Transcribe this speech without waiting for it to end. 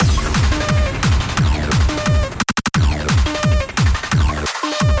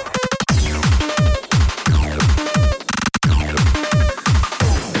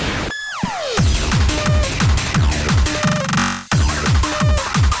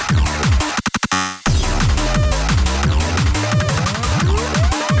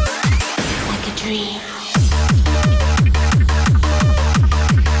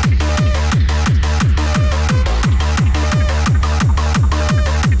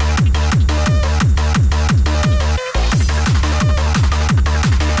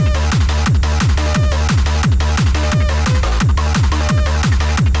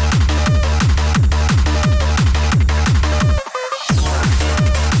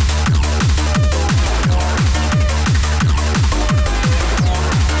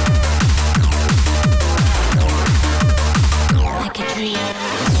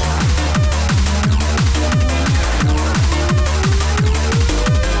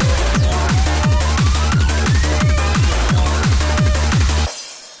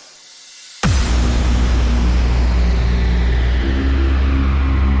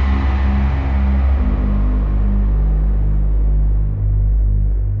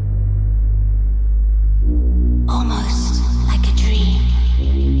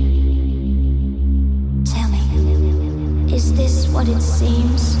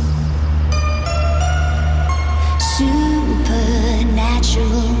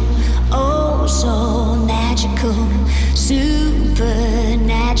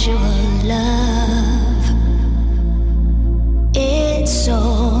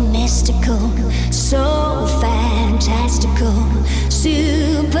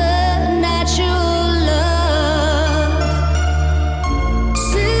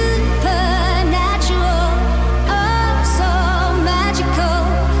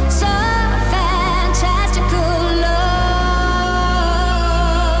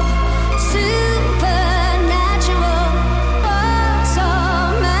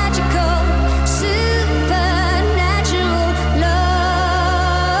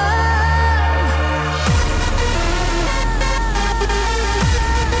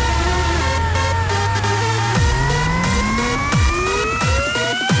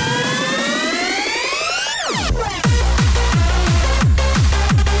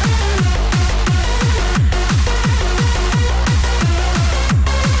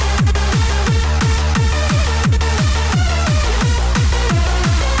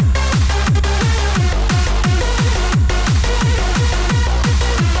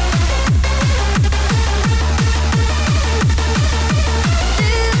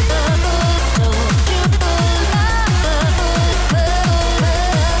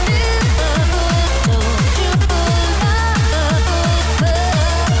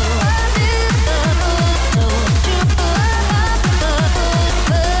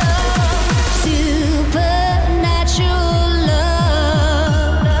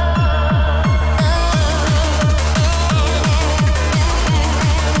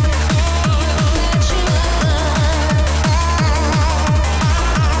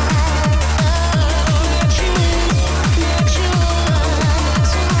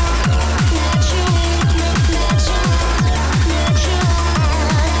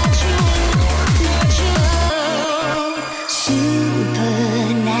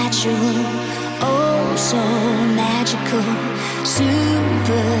magical,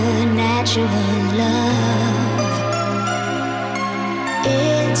 supernatural love.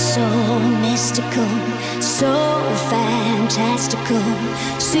 It's so mystical, so fantastical,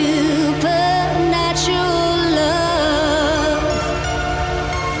 supernatural love.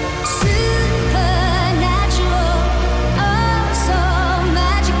 Supernatural, oh so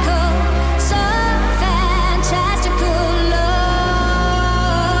magical, so fantastical love.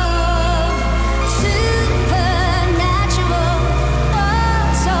 Supernatural, oh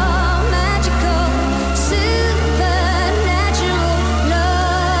so magical, supernatural love.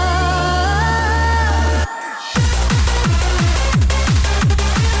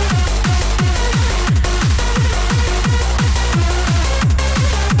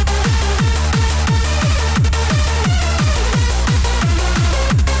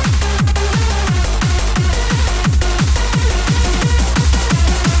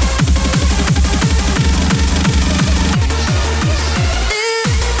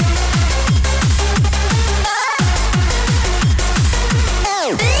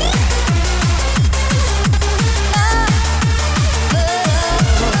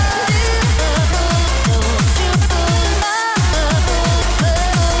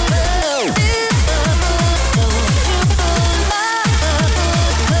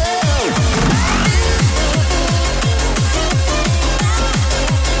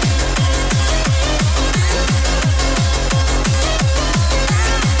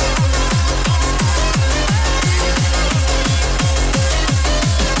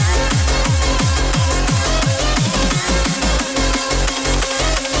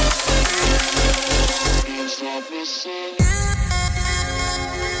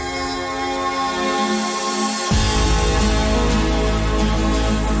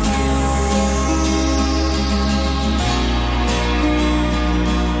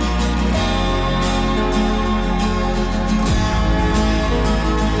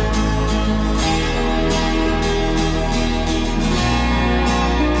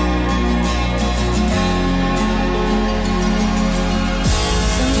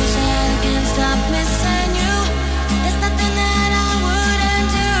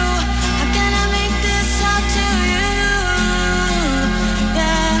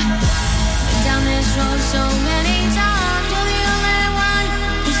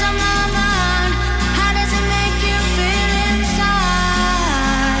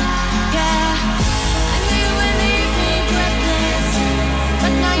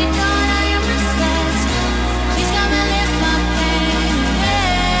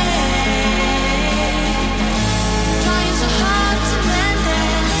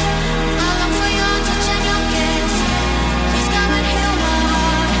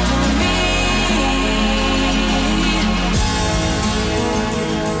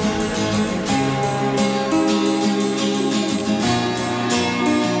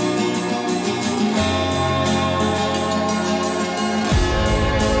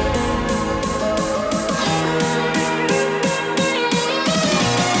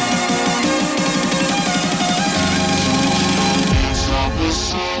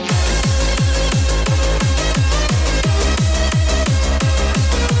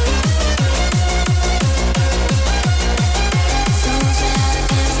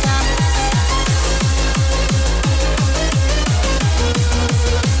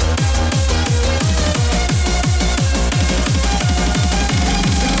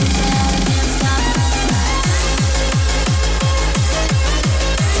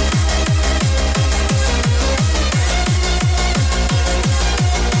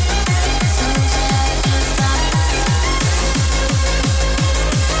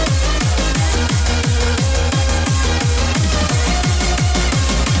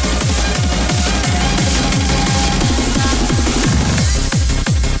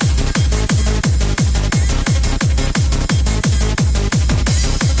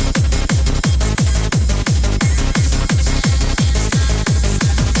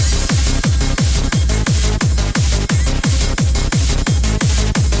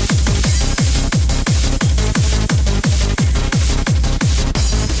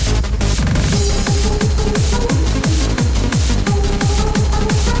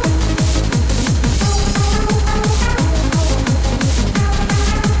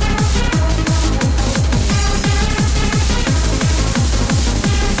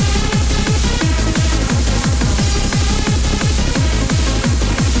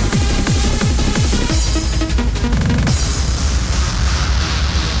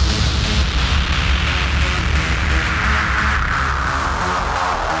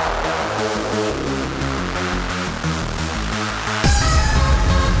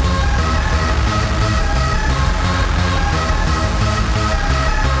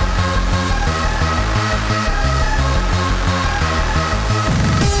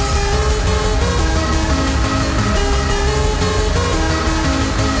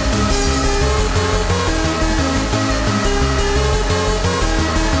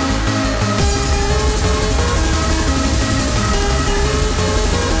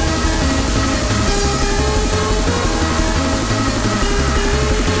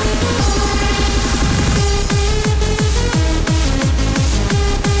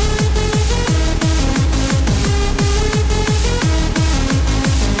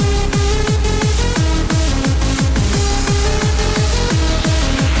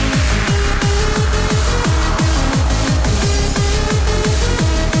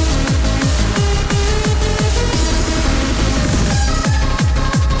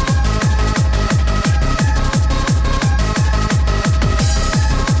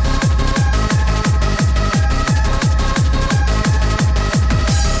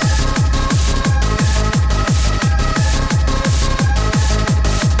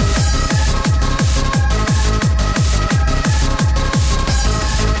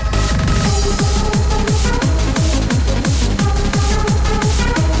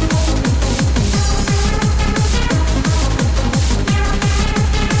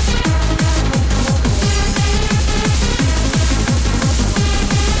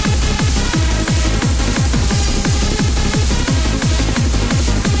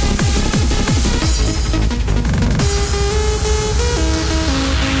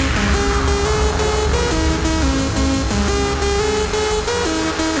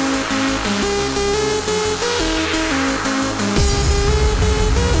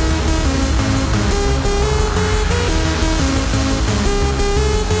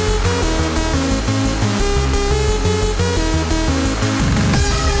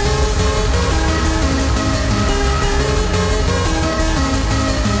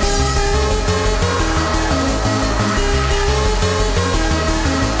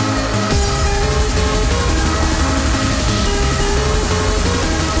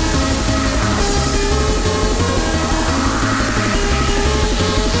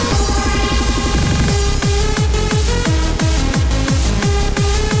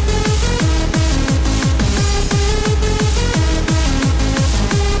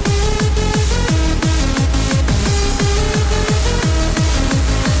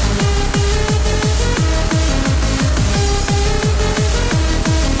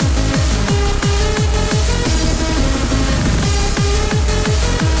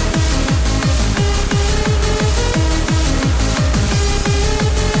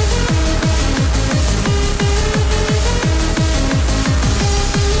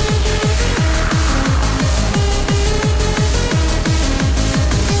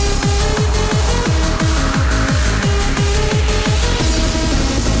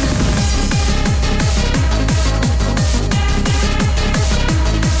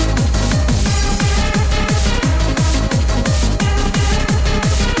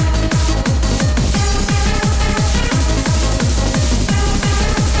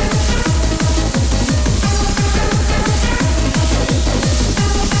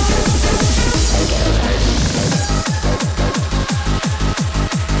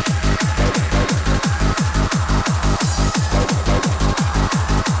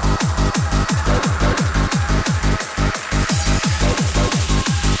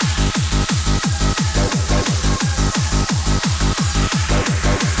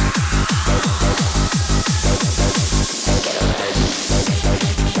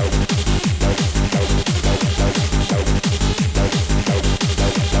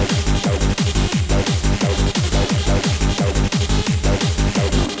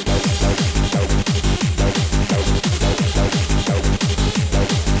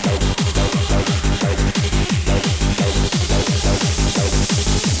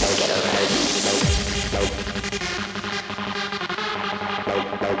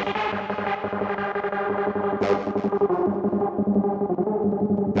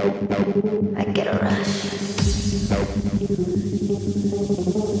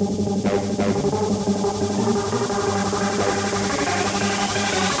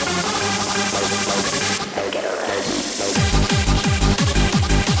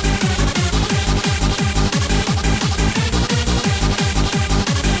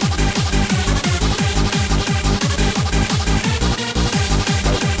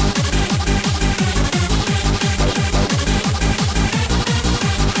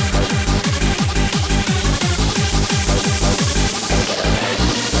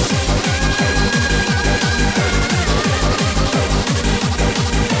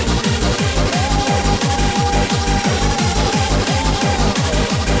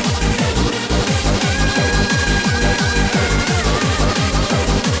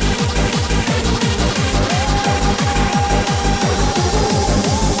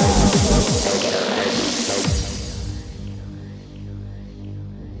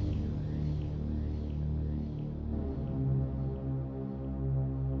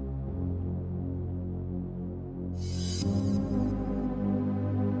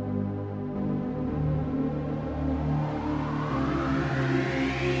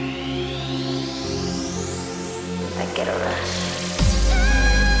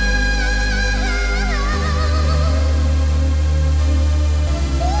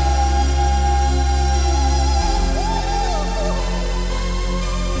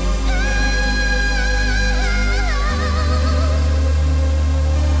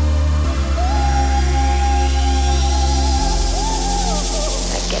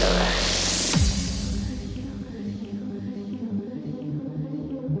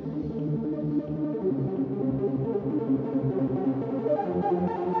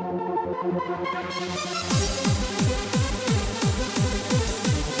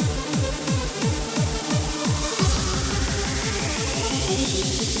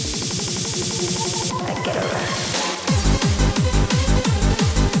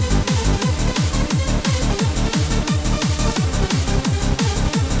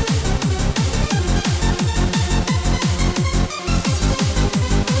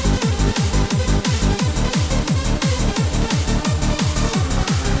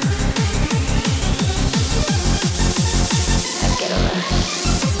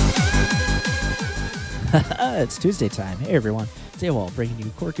 It's Tuesday time. Hey everyone, it's AWOL bringing you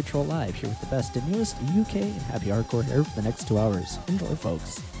Core Control Live here with the best and newest UK and happy hardcore here for the next 2 hours. Enjoy,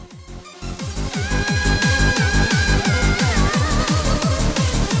 folks.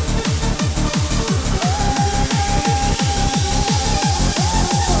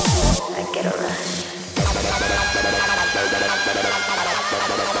 I get a rush.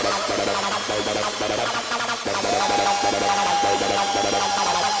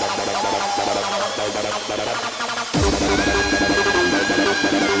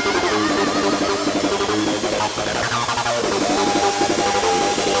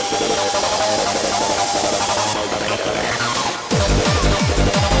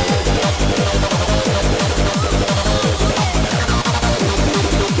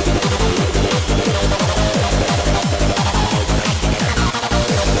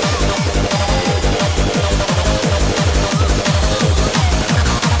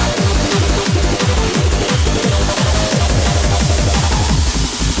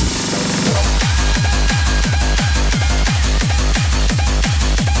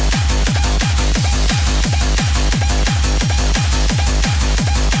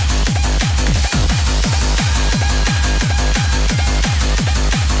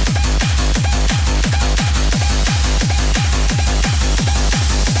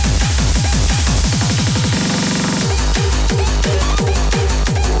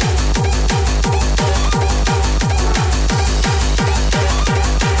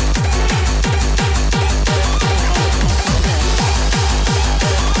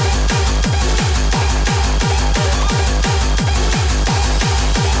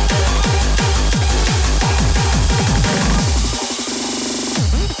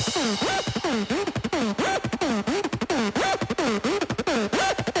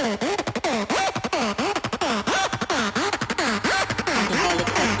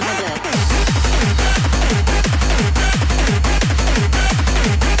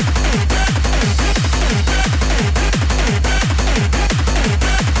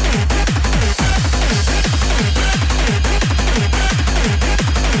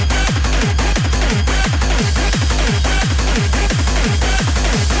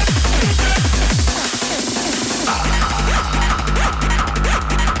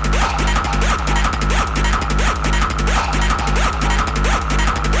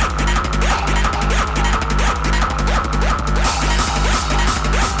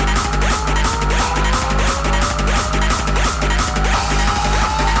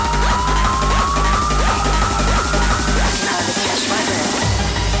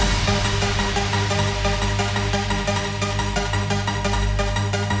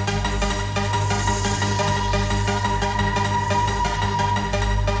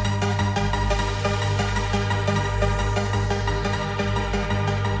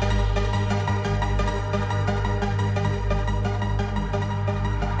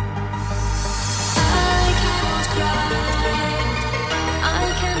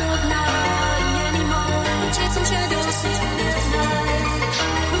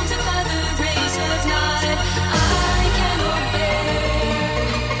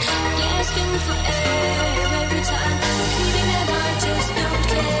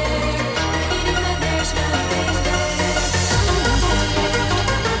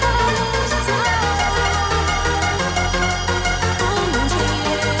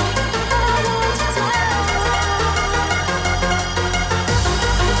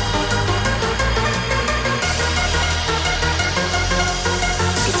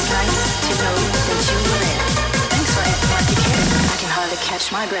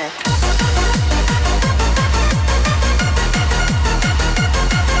 My breath.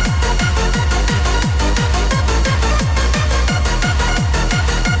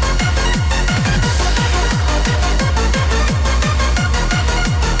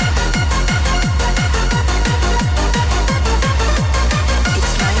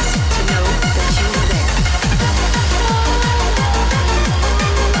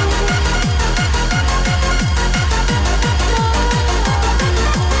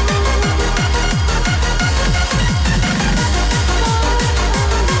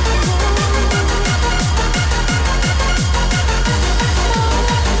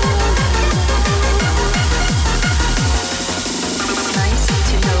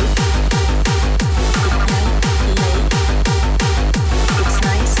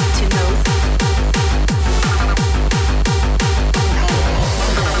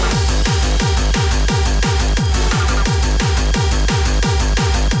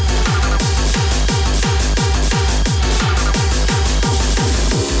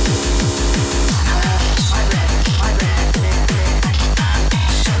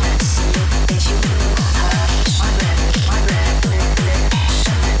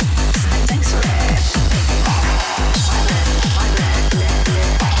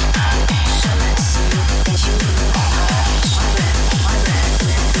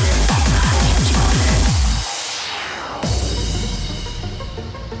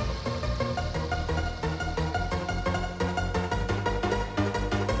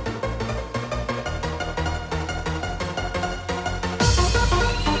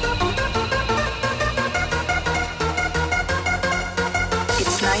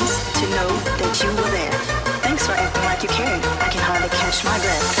 catch my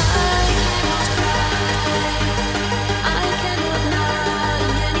breath.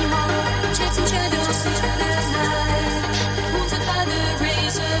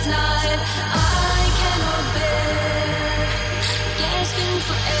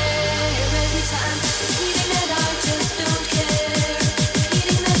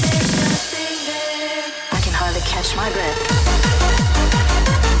 Catch my breath.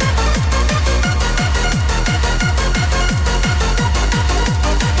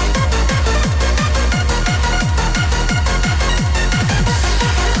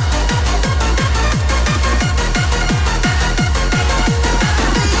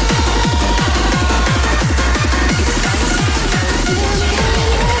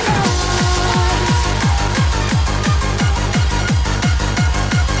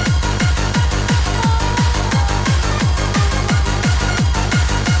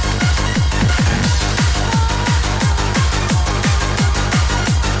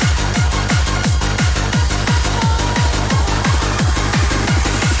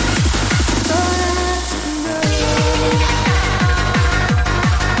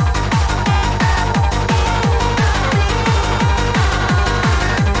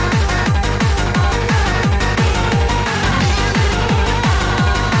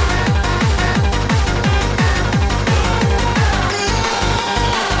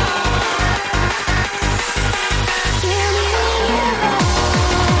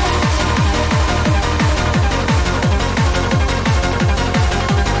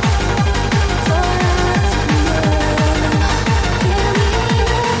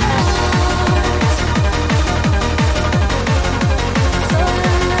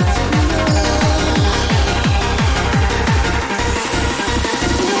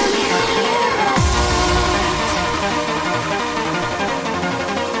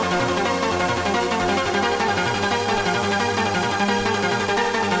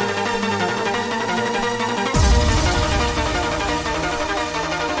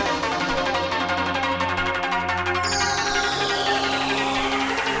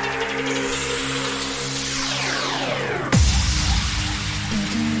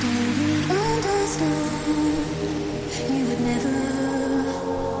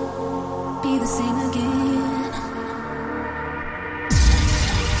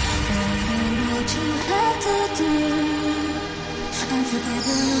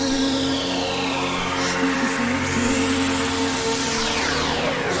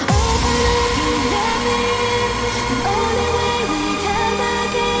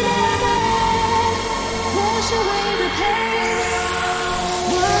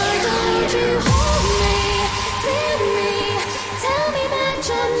 Tell me that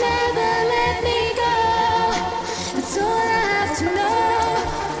you'll never let me go.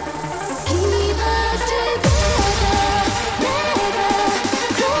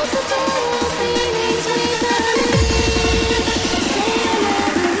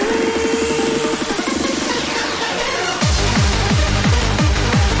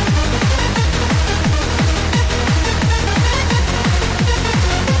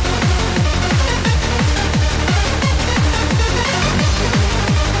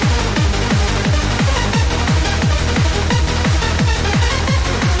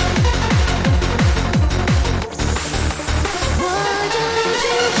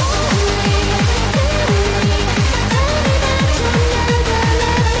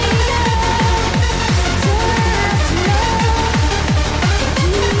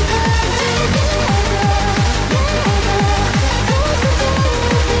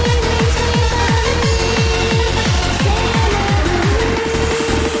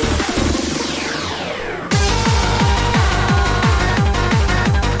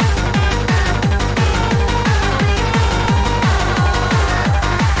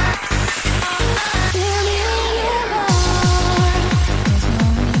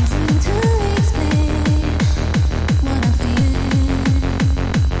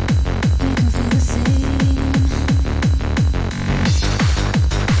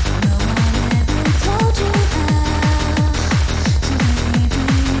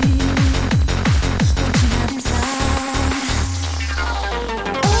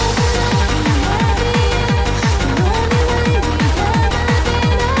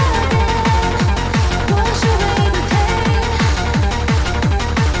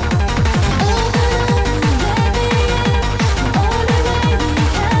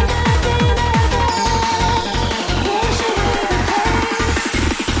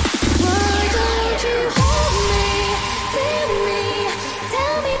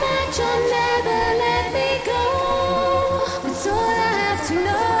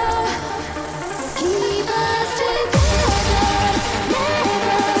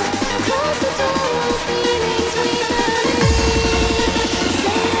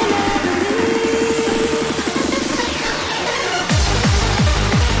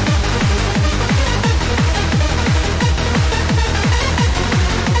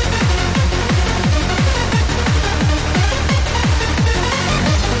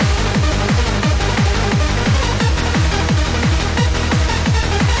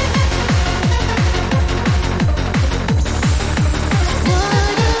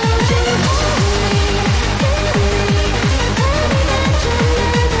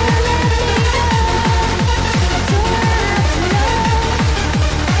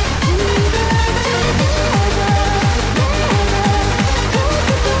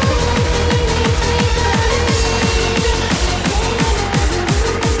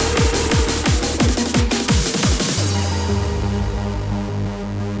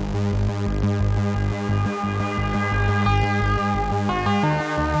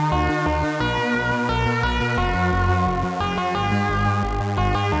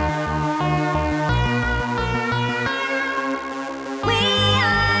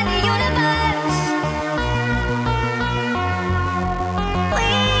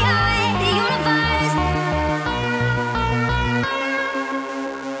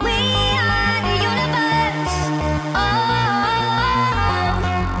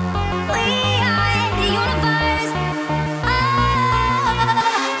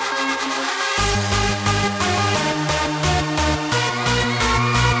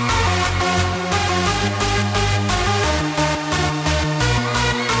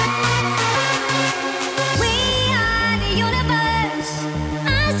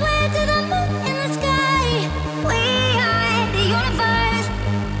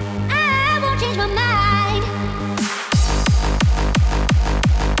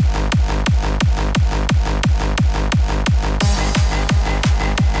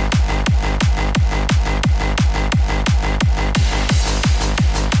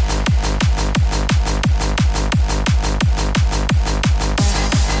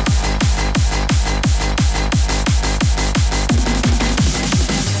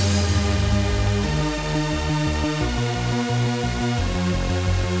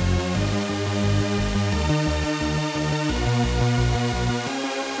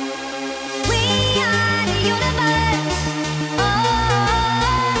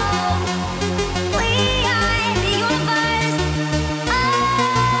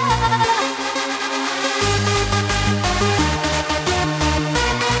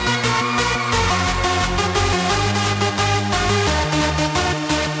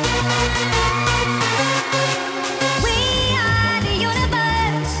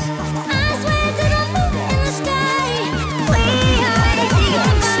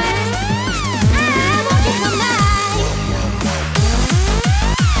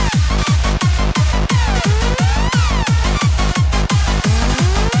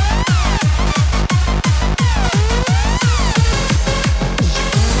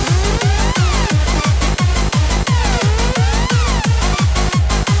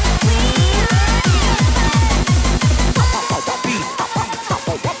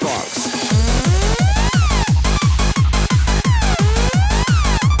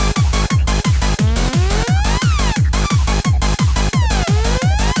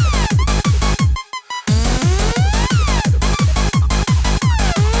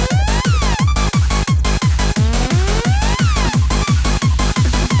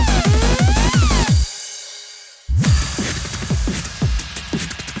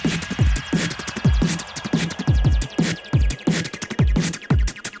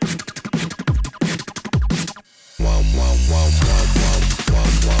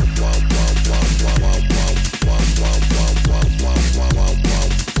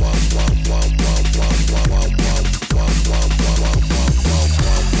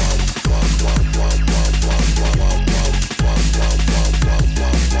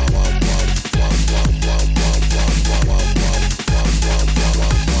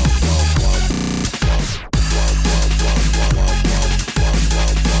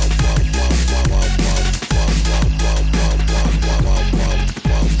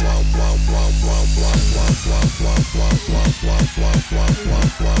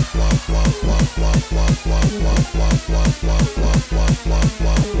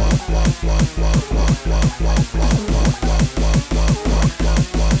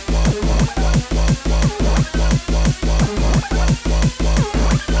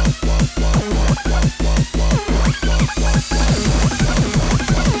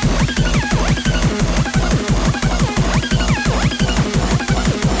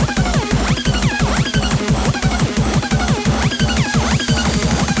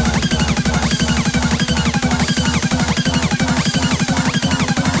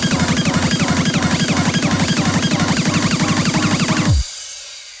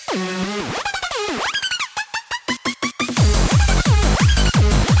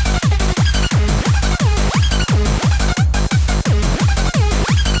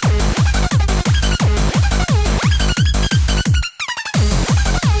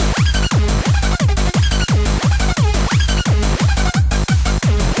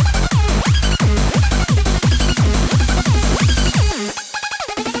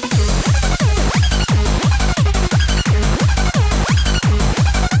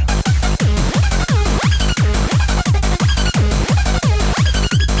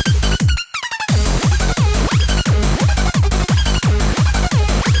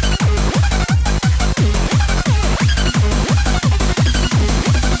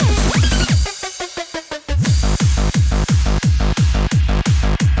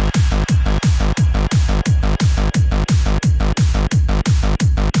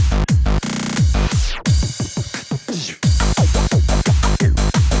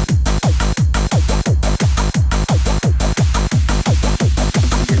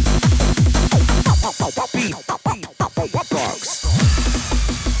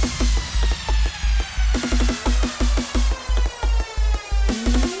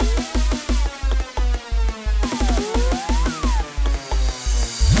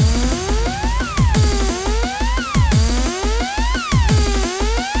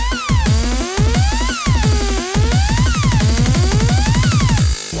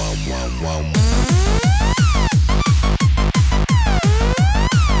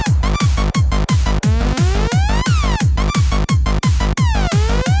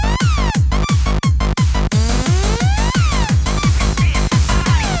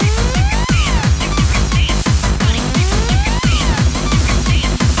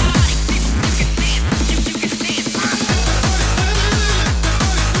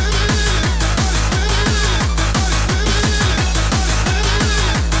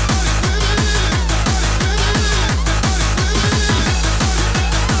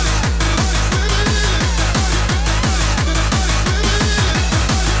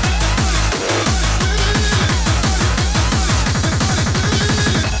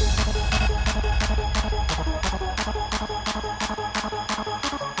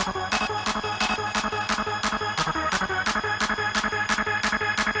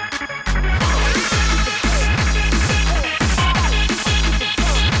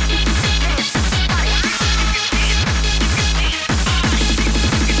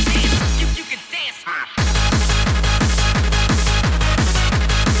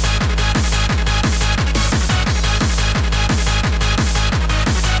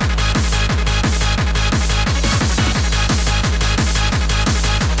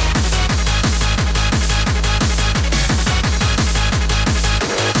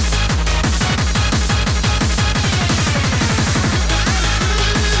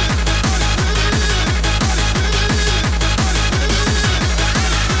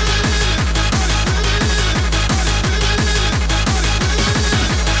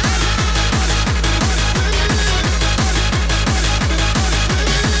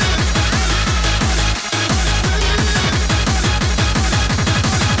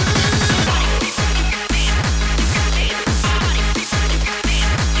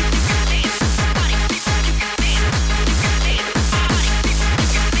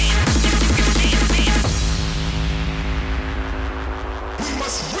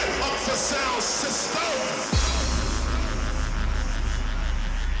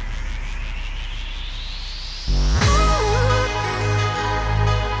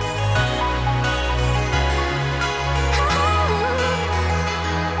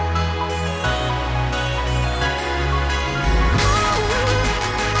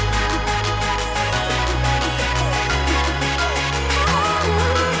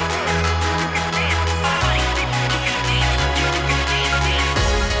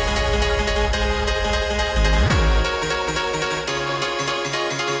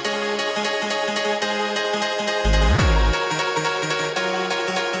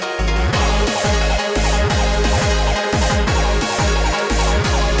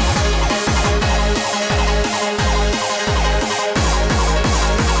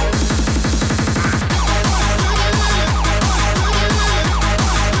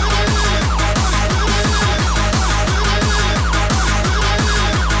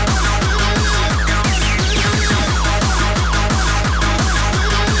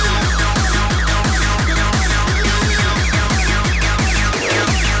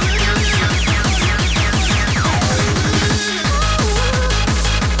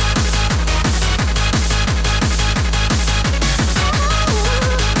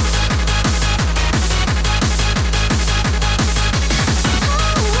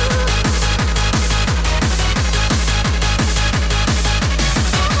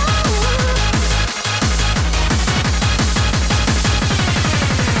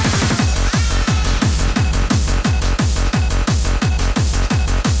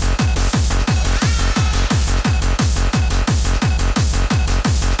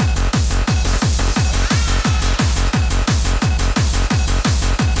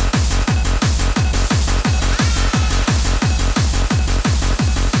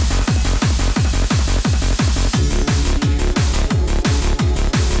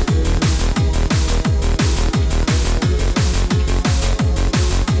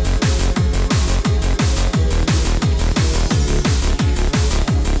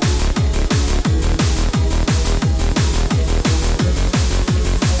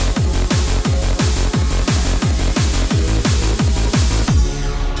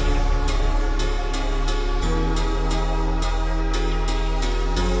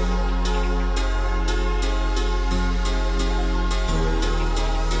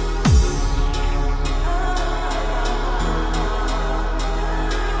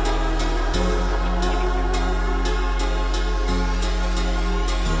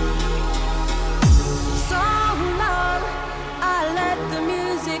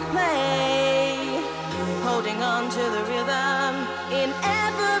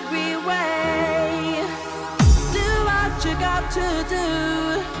 to do.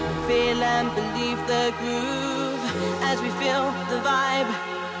 Feel and believe the groove as we feel the vibe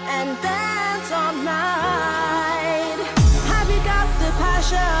and dance all night. Have you got the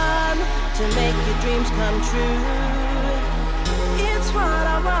passion to make your dreams come true? It's what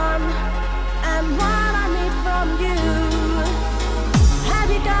I want and what I need from you. Have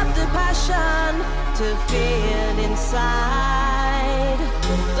you got the passion to feel inside?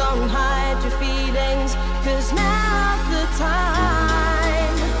 Don't hide your feelings, 'cause now's the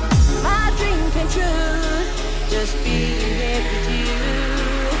time. My dream came true, just being here with you.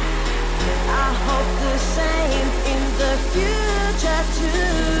 I hope the same in the future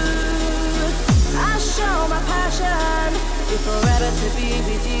too. I show my passion, it's forever to be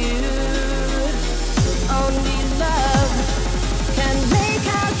with you. Only love can make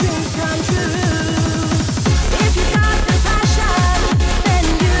our dreams come true. If you got the passion, then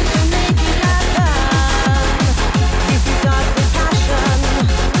you can make it happen. If you got the passion,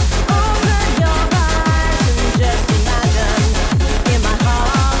 open your eyes and just imagine. In my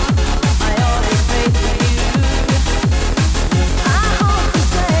heart, I always pray for you. I hope the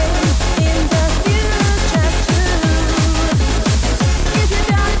same in the future too. If you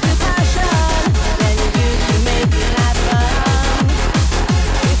got the passion, then you can make it happen.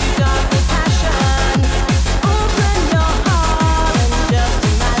 If you got the passion, open your heart and just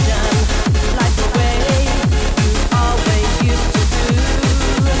imagine, like the way you always used to do.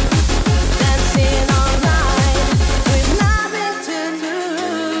 Dancing all night with nothing to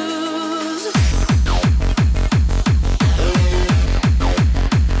lose.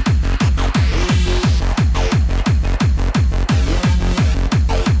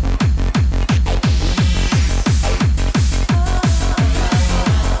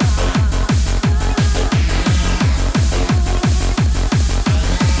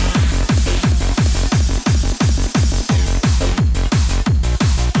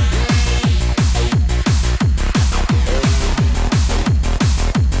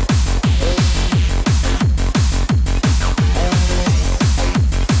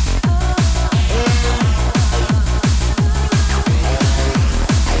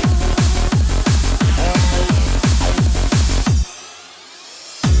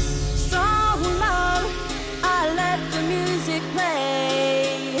 So long, I let the music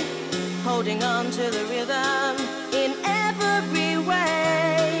play, holding on to the rhythm in every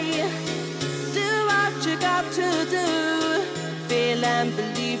way. Do what you got to do, feel and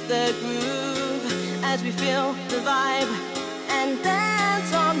believe the groove as we feel the vibe and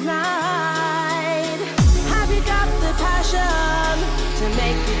dance all night. Have you got the passion to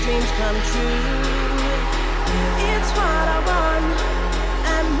make your dreams come true? It's what I want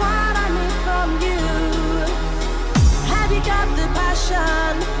and what I need from you. Have you got the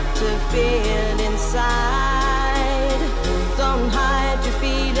passion to feel inside? Don't hide your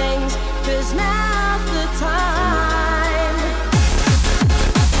feelings, 'cause now's the time.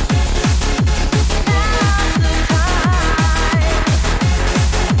 Now's the time.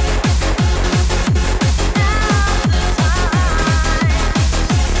 Now's the time.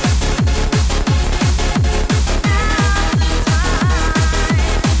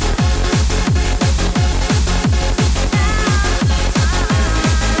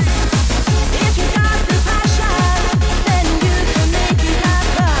 If you got the passion, then you can make it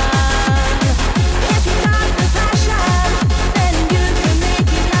happen. If you got the passion, then you can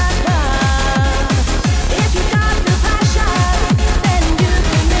make it happen. If you got the passion, then you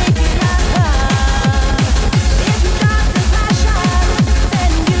can make it happen. If you got the passion,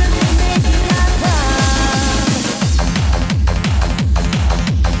 then you can make it happen.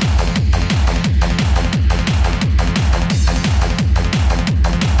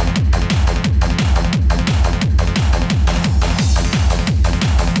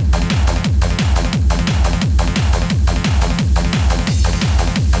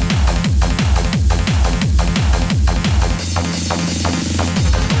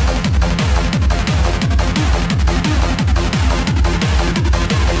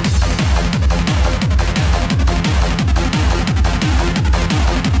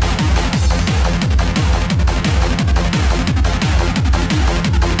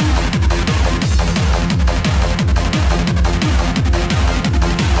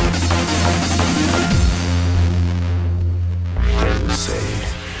 They will say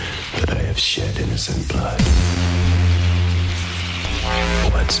that I have shed innocent blood.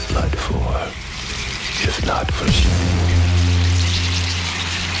 What's blood for, if not for shedding?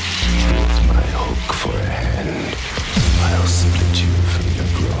 With my hook for a hand, I'll split you from your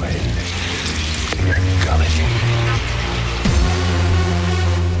groin to your gullet.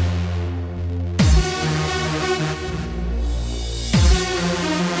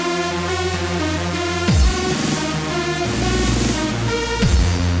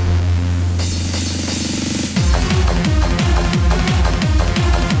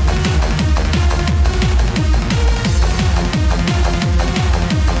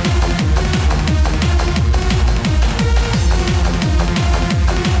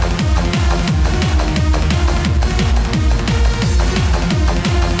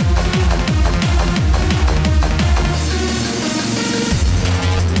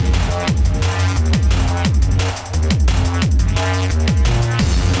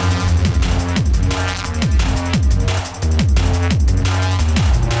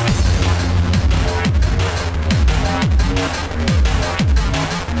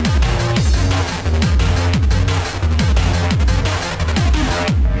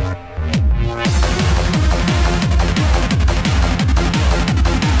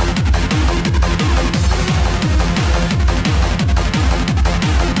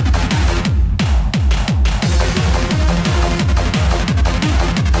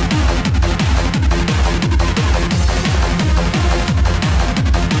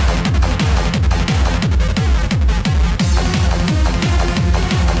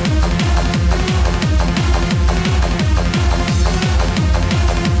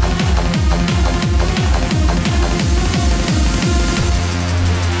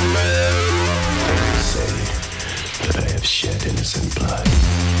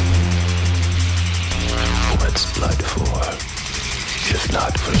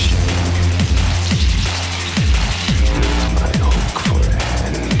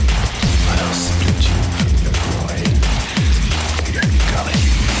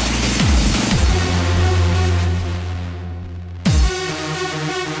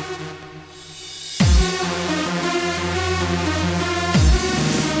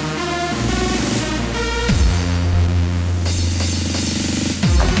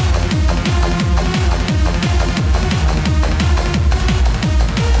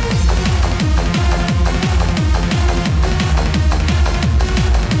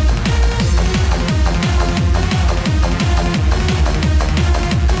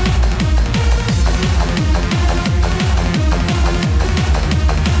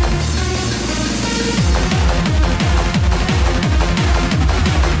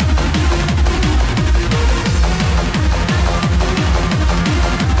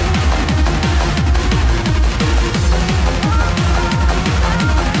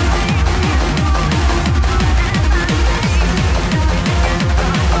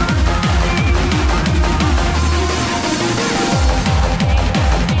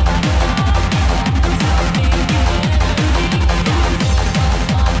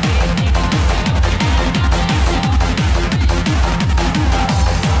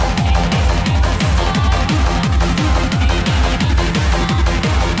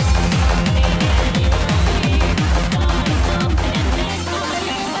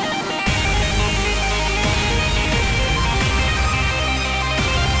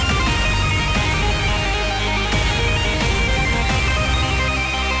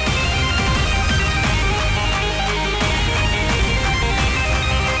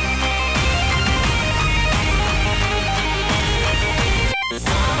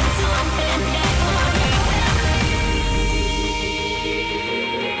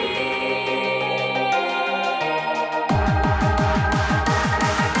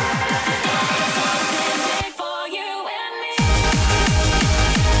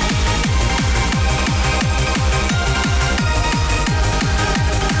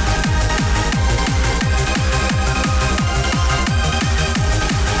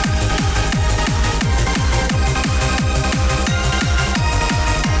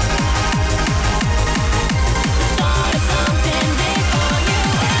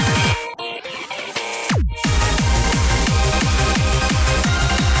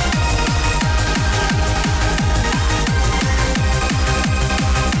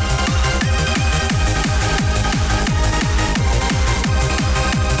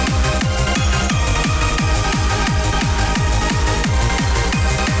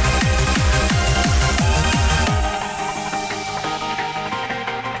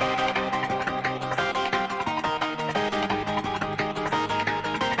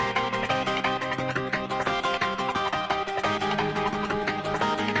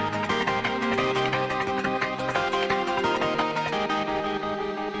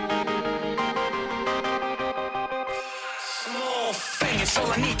 It's all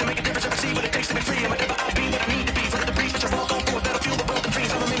I need to make a difference. Ever see what it takes to be free. I'm whatever I be, what I need to be. For the breeze, which I walk on forward, that'll fuel the broken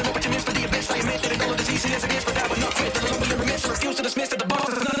dreams. I'm a minute opportunist for the abyss. I admit that it all is as easy as it is, but I would not quit. The love will remiss, refuse to dismiss that the boss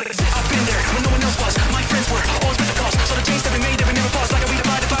is none of it. I've been there when no one else was. My friends were always with the cause. So the change that we made, that we never paused. Like a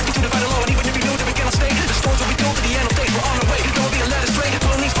redefined, divide, we to divide alone. And even if we knew that we cannot stay, the scores will be told to the end of days. We're on our way. There will be a led astray.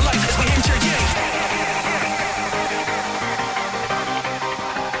 Police for life as we enter, yeah.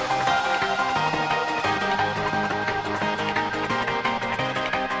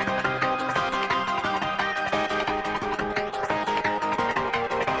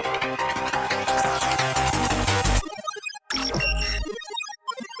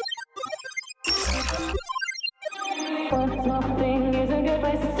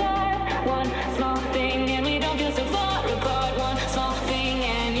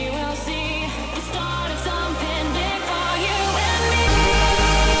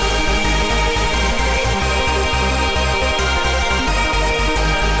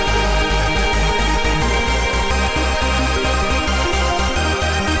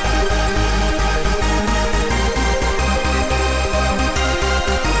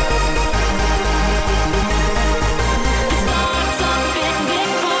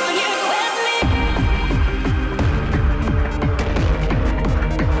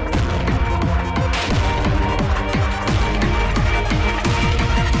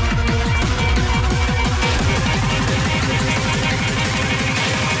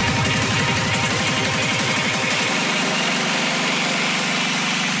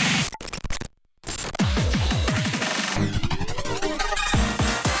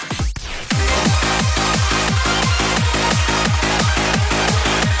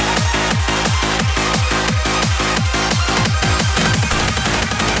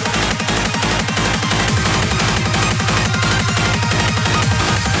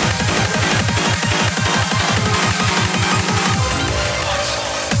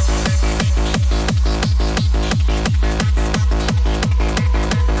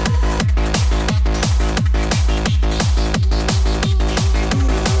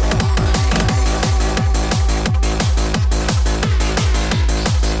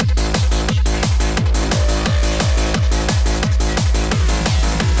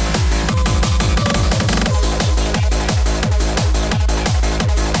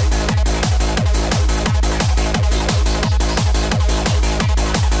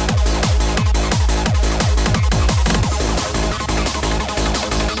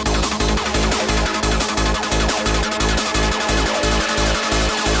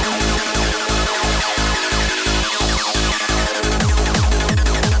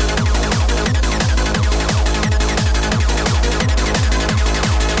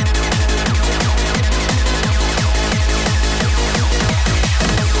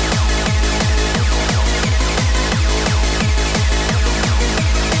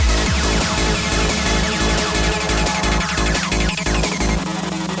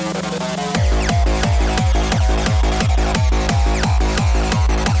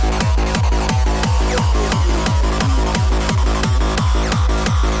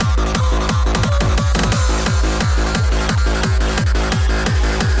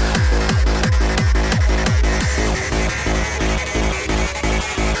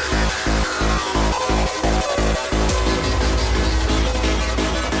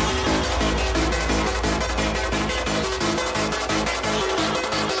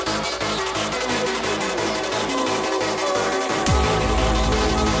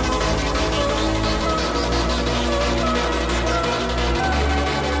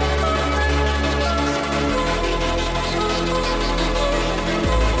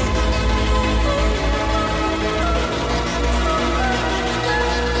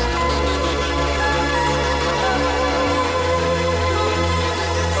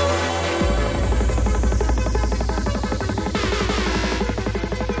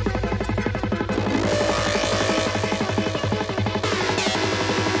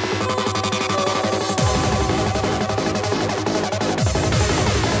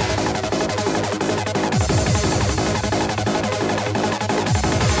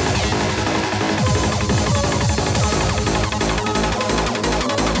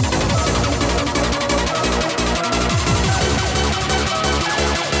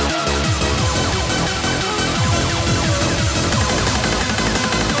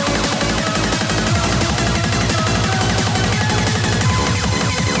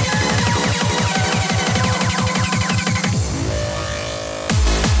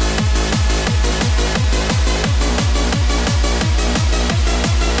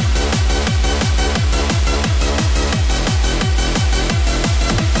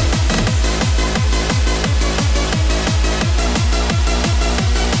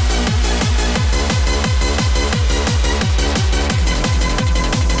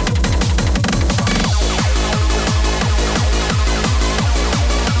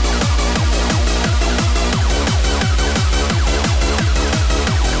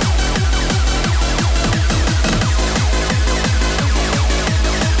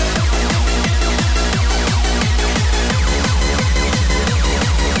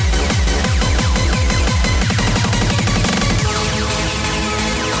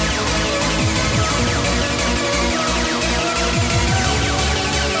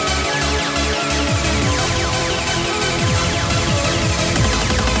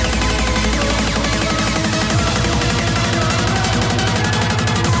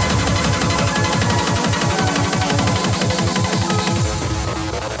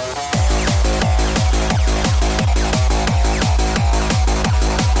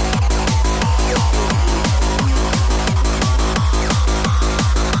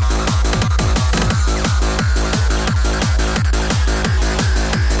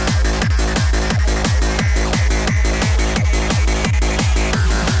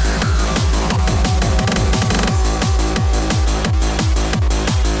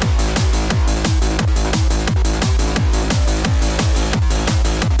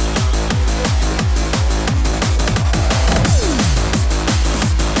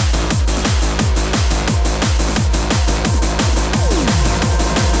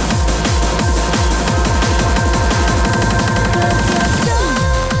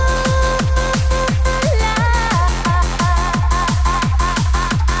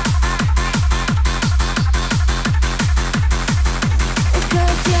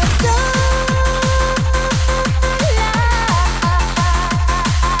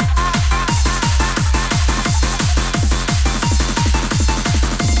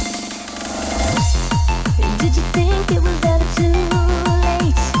 think it was ever too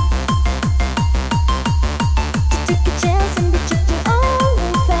late to take a chance and reject your own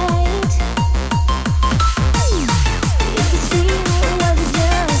fate? Is this real or was it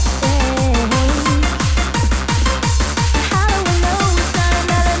just fake? How do I know it's not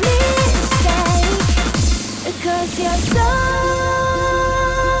another mistake? Because you're so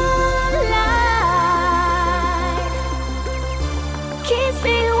keeps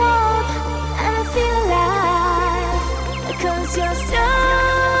me warm and I feel alive. Cause you're so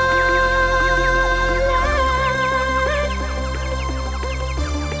alive.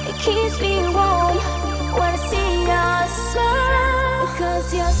 It keeps me warm when I see your smile.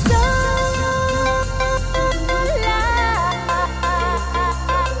 Cause you're so alive.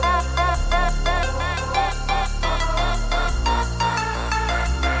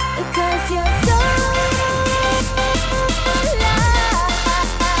 Because you're so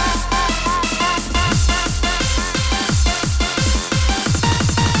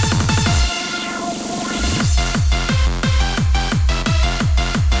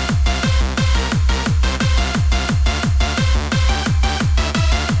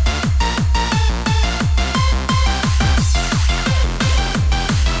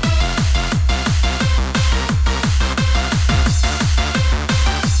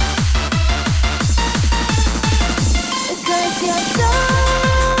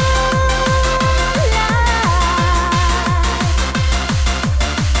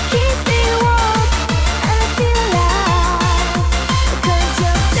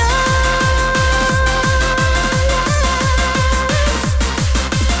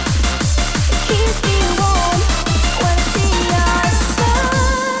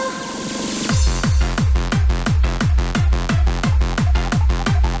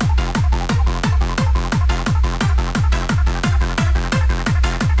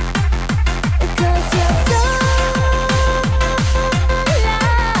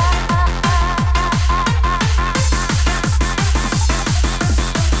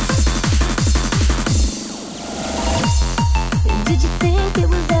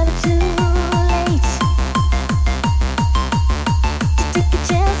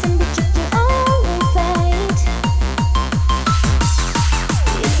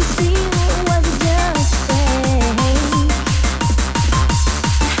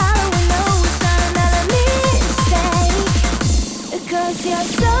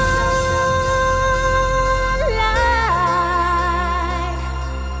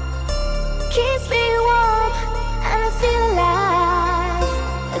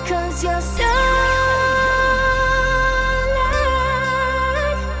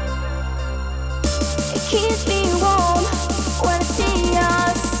keeps me warm when I see your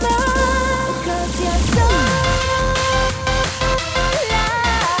smile. 'Cause you're so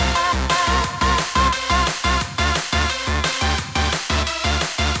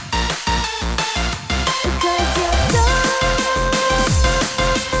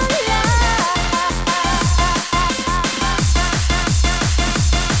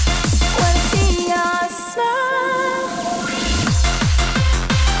when I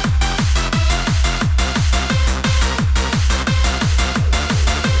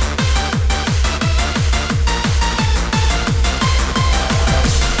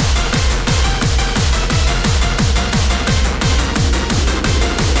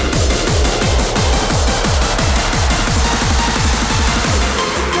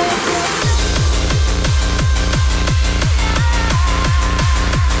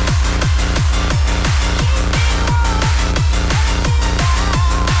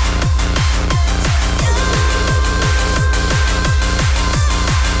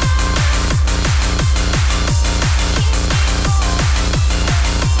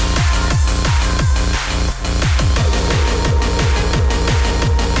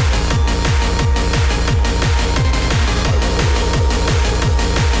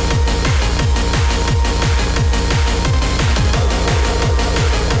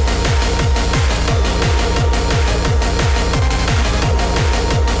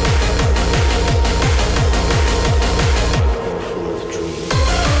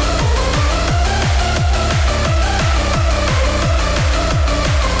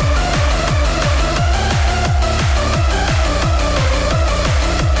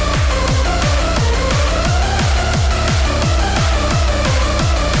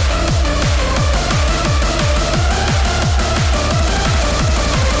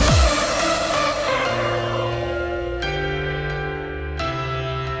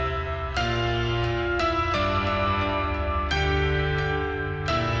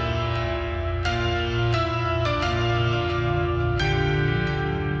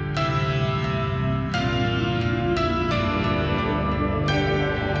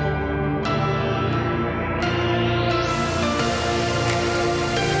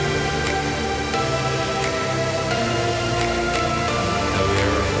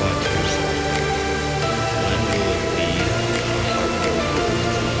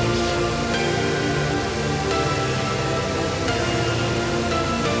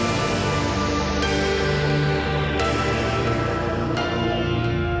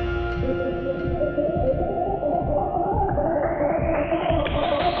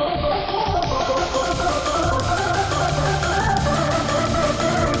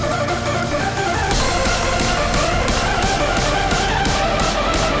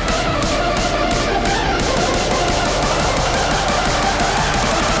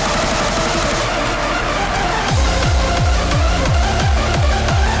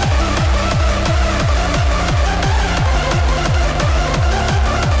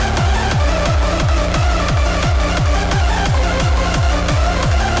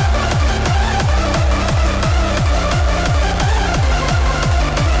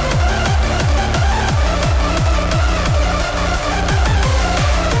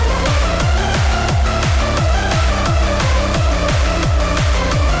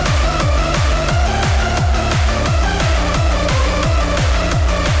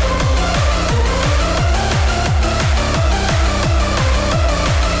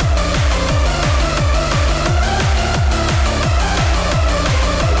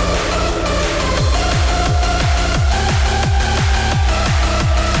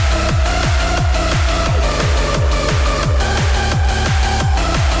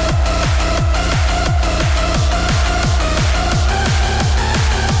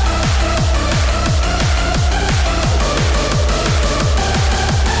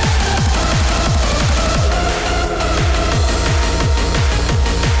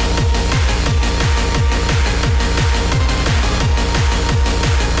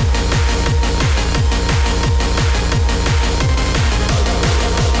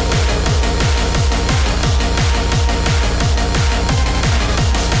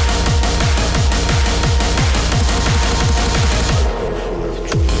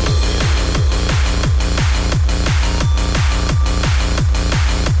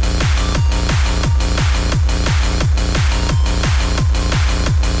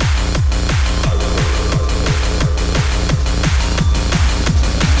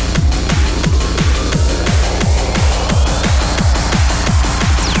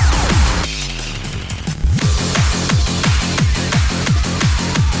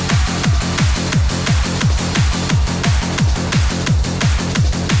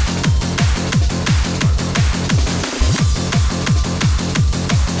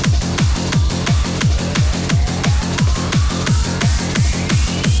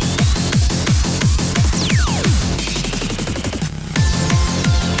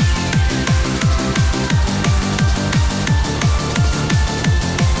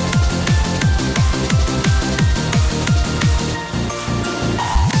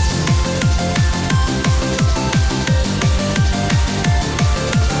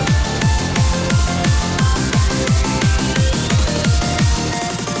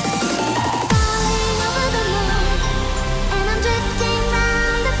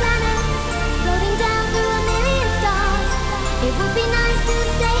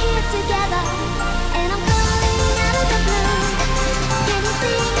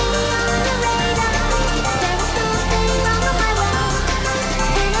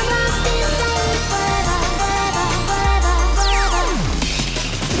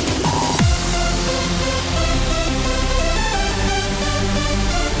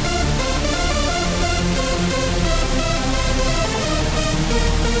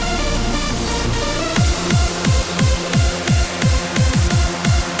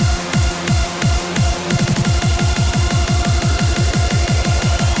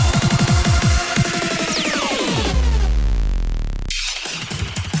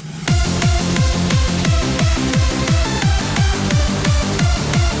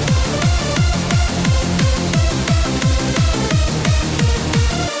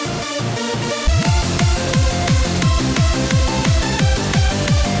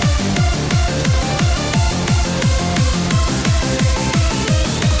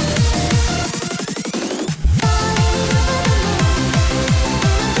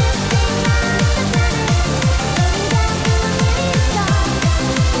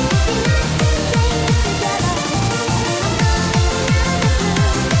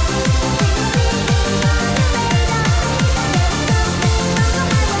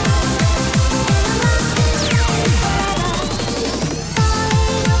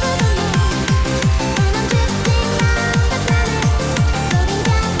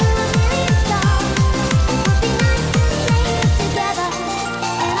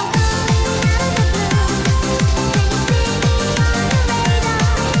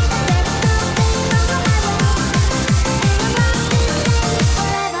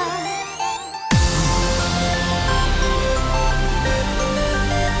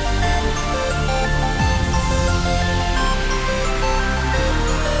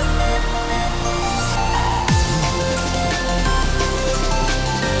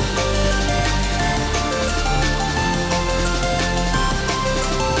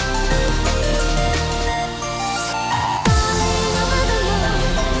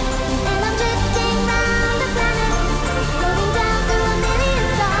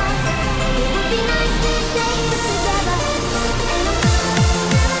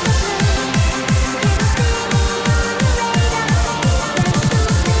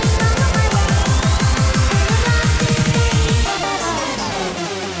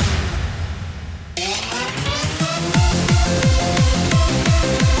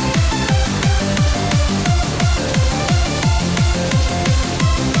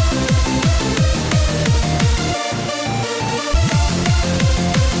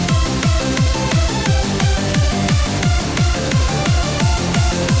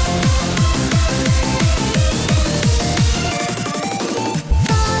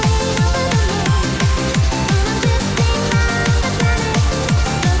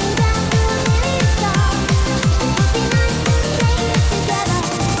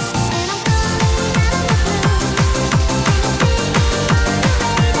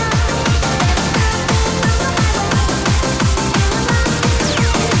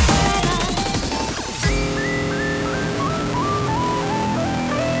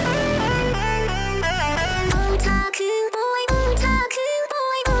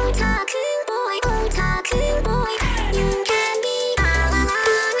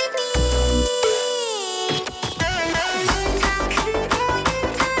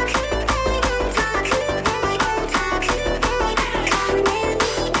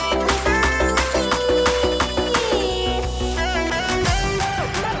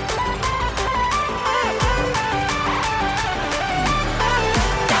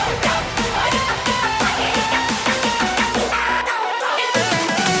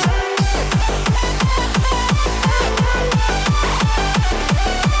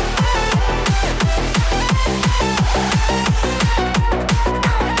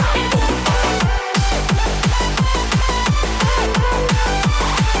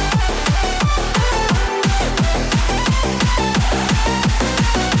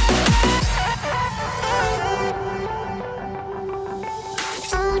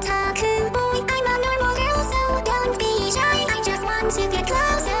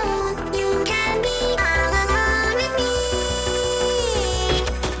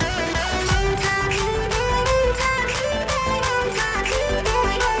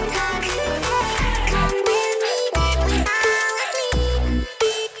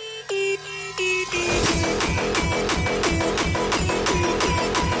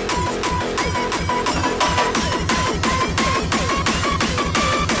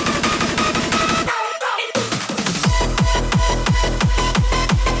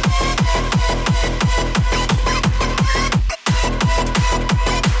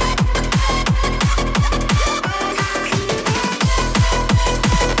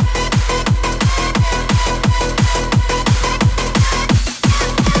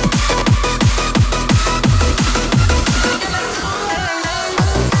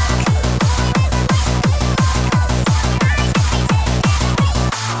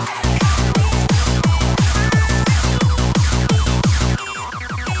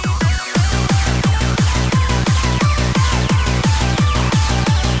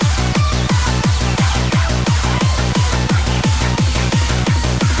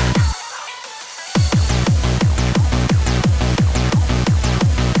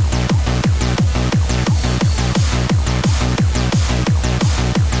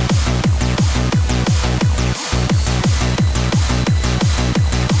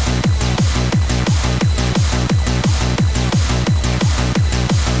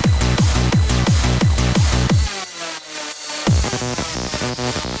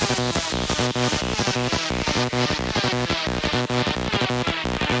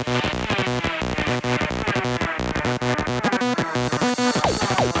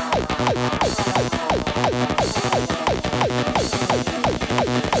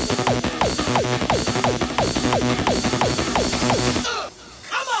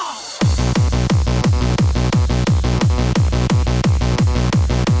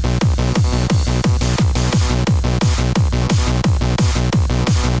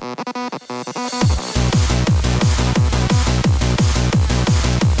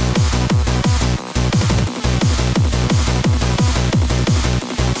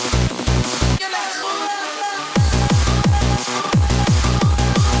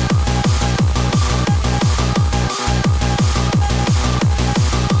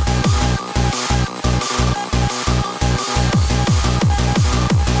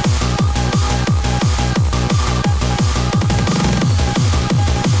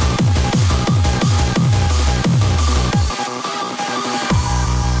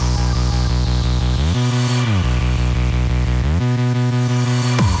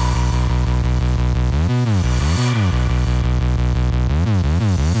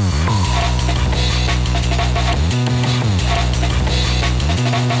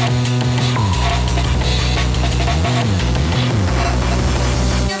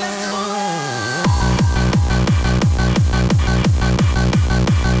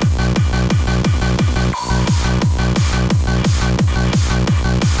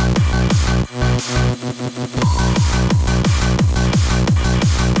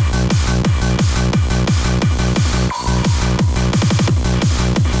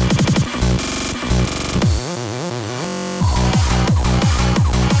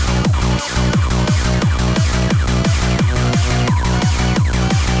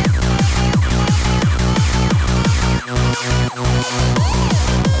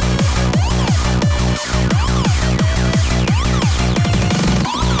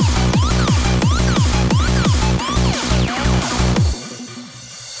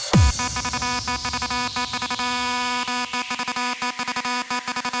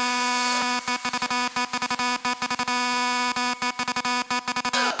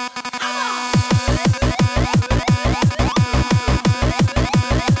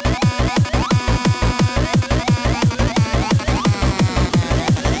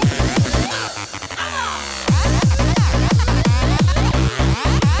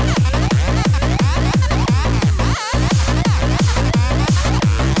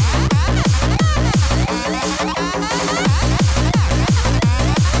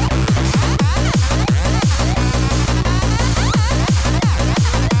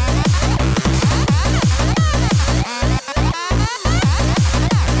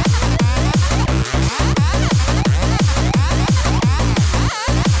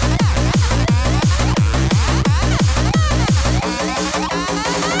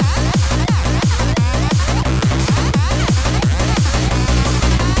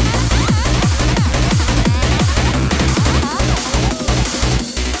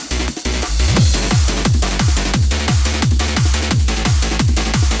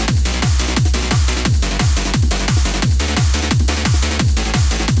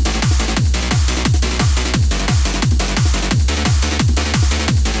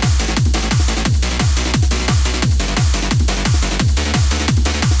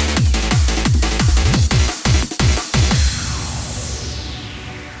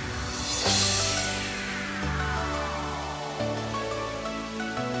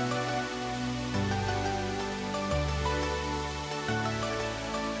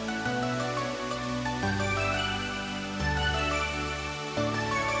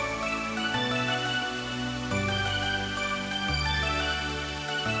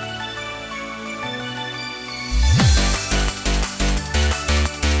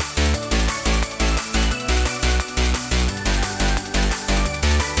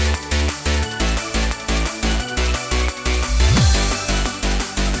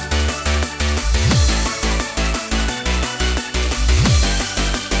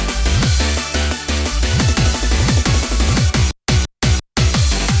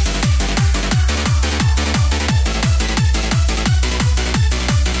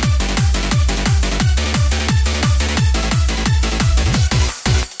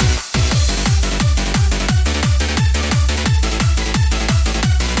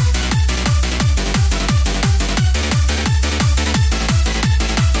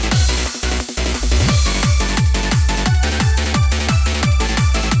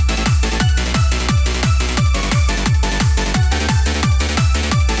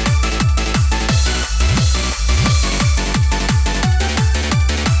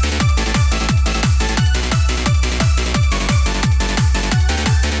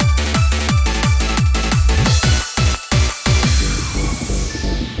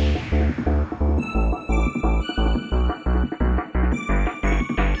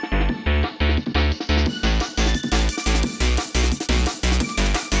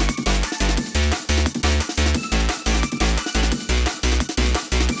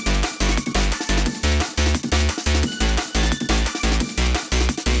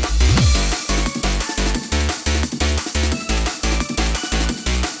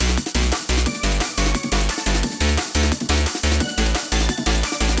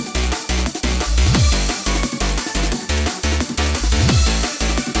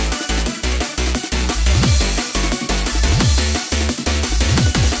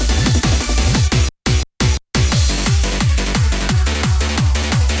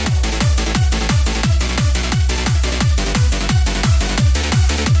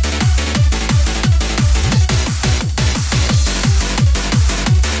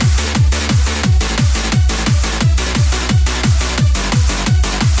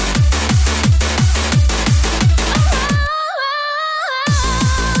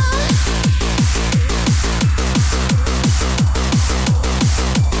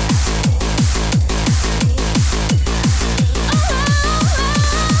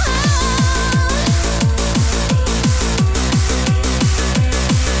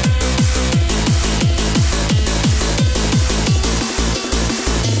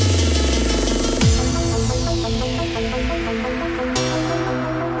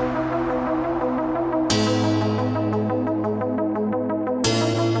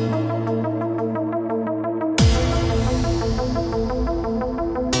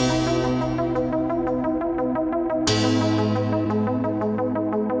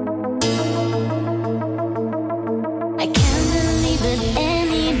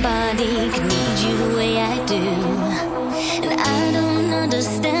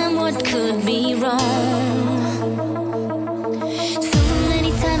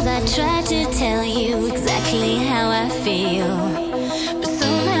try to tell you exactly how I feel, but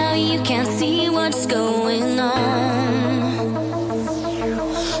somehow you can't see what's going on.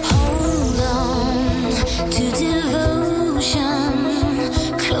 Hold on to devotion,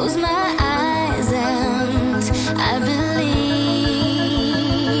 close my eyes and I believe.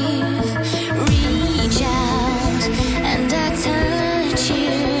 Reach out and I touch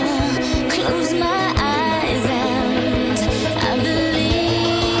you, close my eyes and I believe.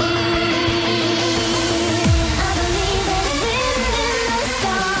 I believe there's wind in the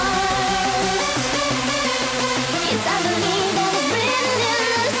stars. Yes, I believe there's wind in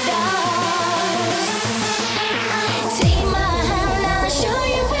the stars. Take my hand, I'll show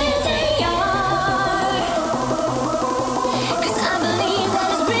you where they are. 'Cause I believe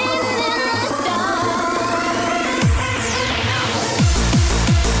there's wind in the stars.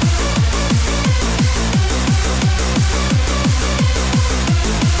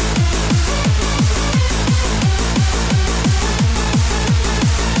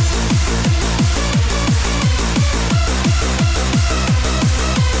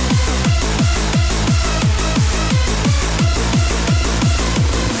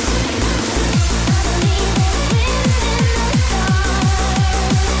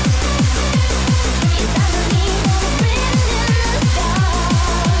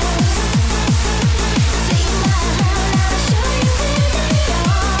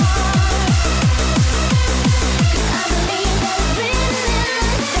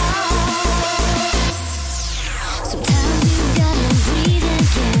 Sometimes you gotta breathe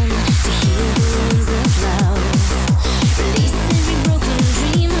again to hear the winds of love. Release every broken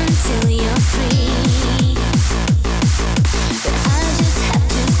dream until you're free. But I just have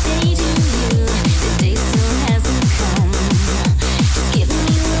to say to you, the day still hasn't come. Just give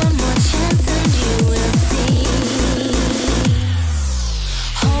me one more chance and you will see.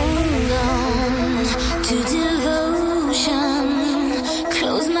 Hold on to devotion,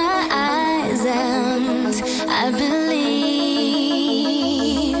 close my eyes and I believe.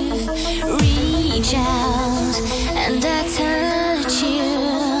 Reach out and I touch you,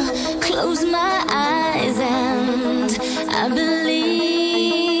 close my eyes and I believe.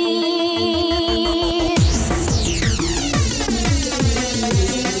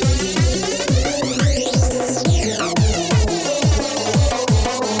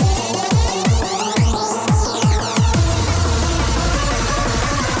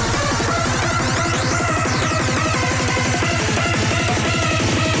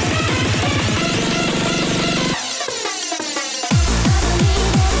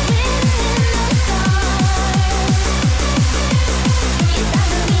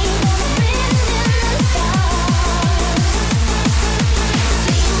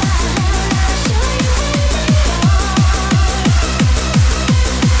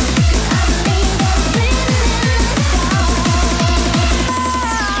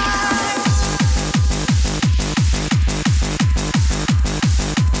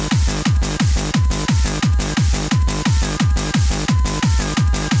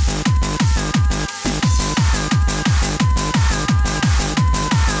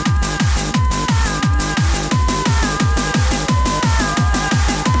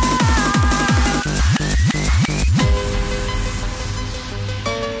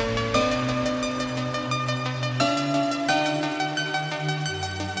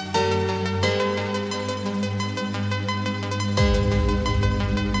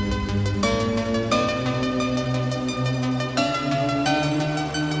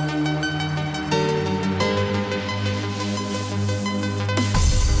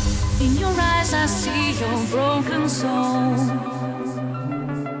 In your eyes I see your broken soul,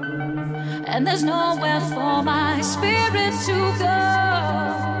 and there's nowhere for my spirit to go.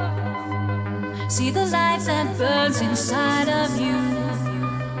 See the light that burns inside of you,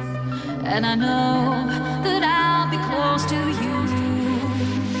 and I know that I'll be close to you.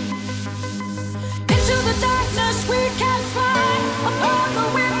 Into the darkness we can fly, upon the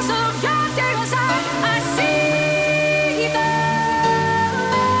wings of your desire. I see the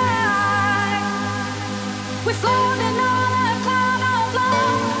light. We're floating on a cloud of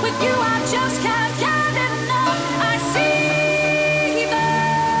love. With you I just can't get enough. I see the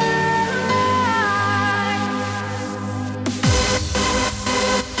light.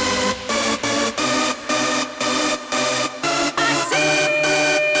 I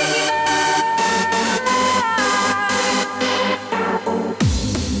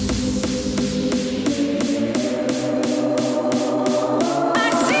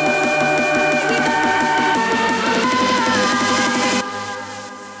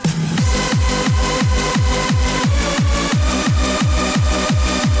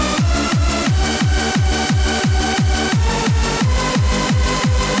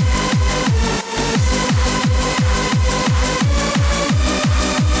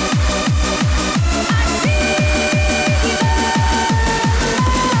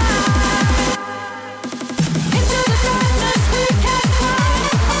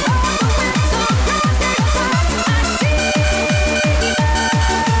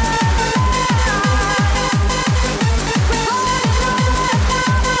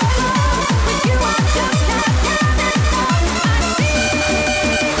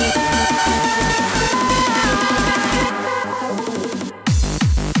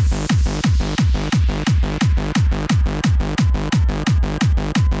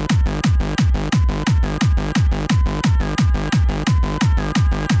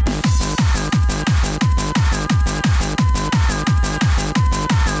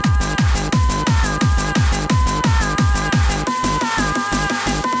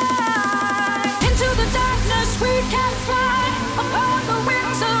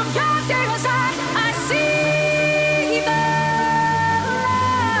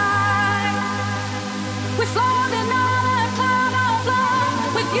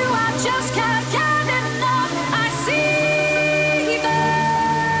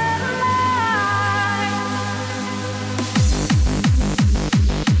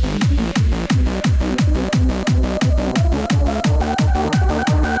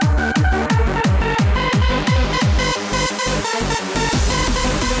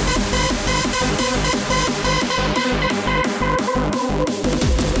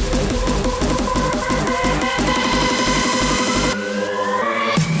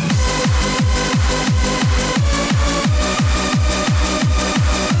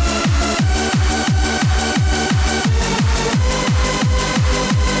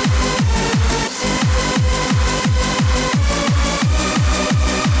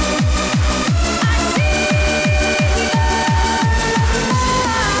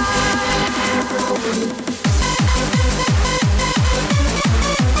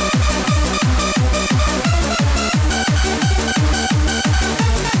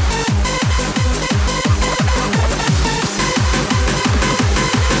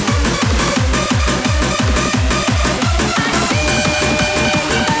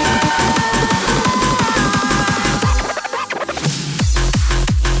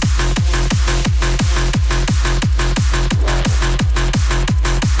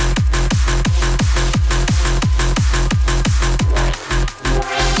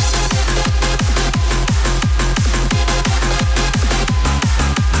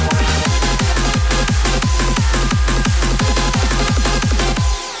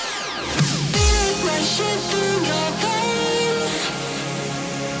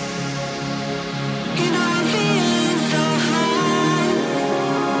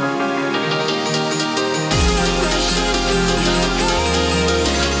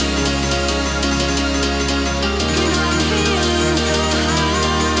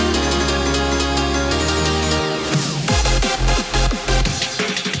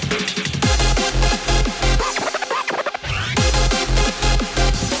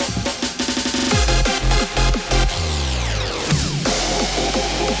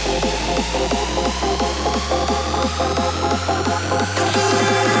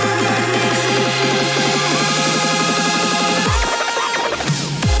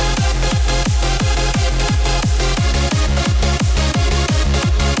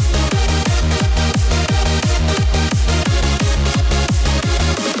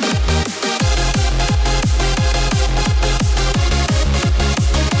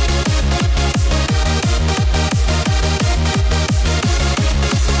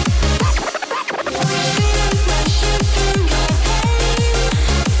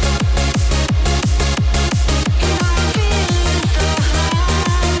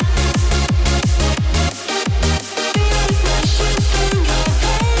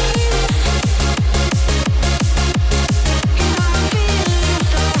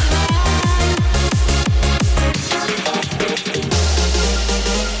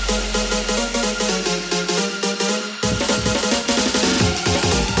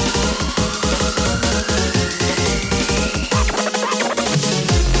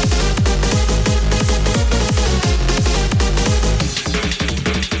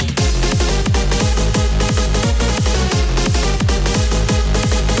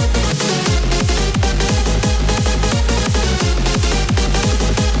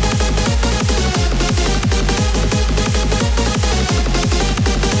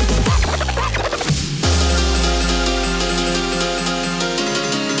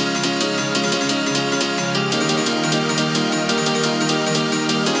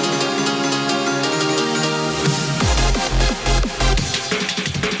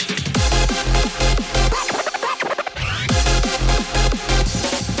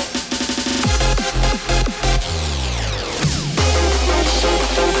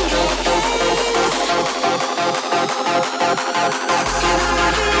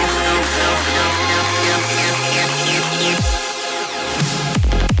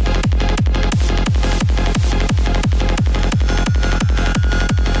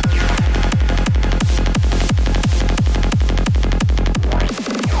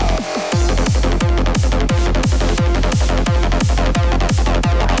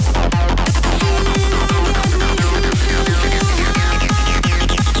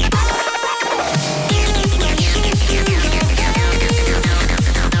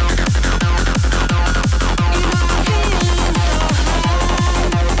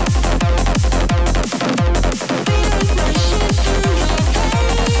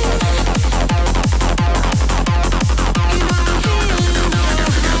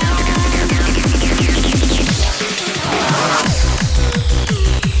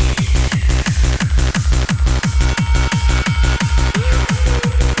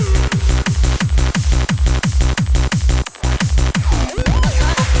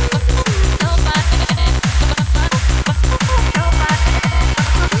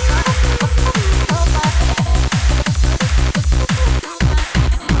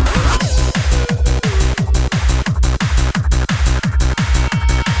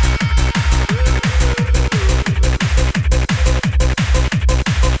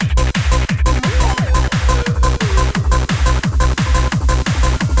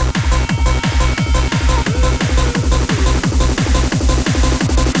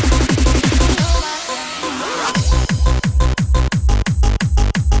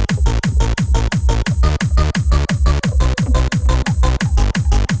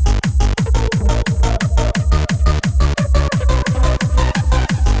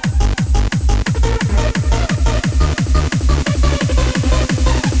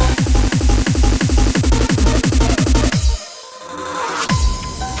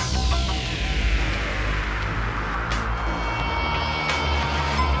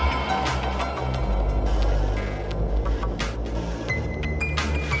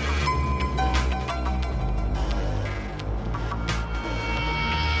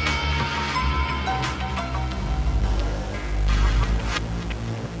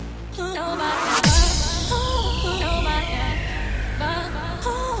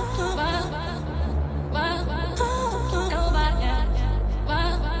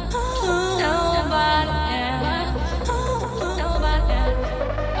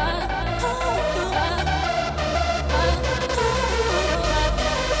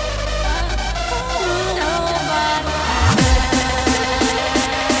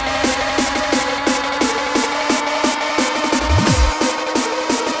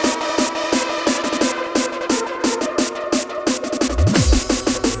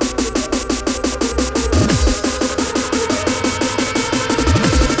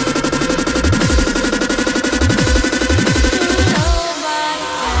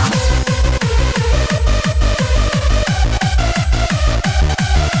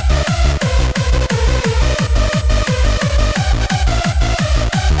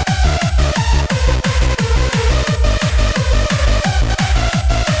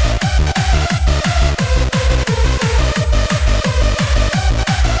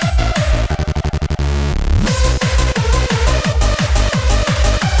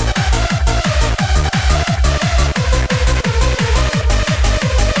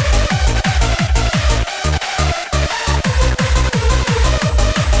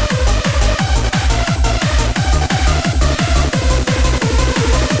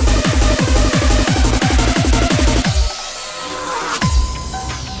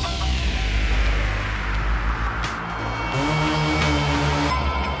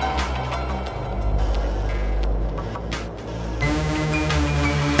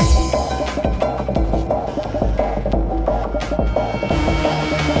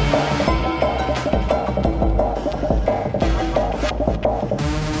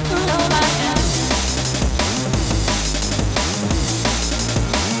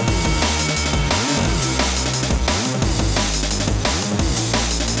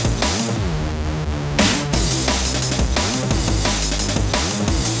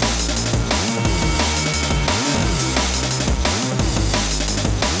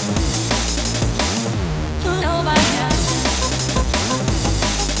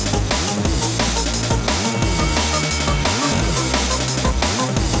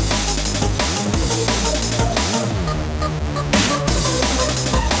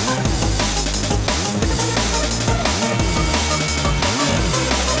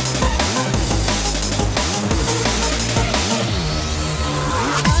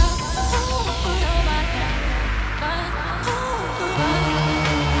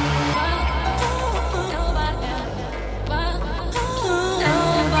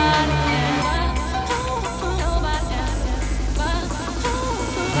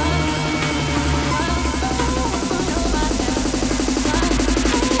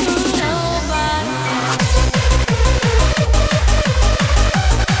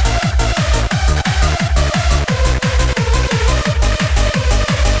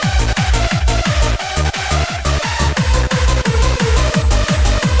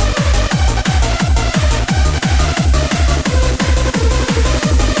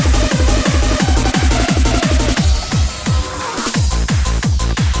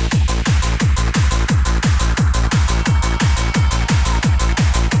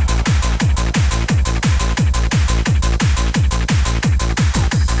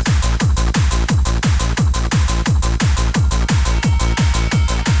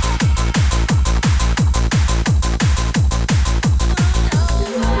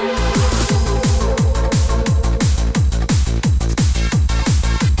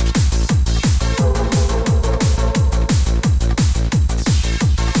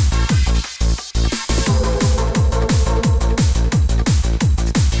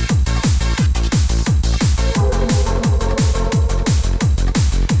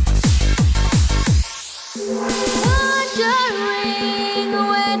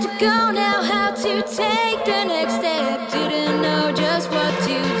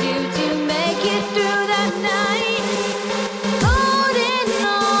do to make it through the night. Holding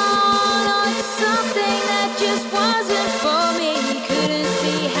on to something that just wasn't for me. Couldn't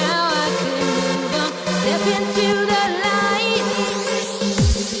see how I could move on, step into the light.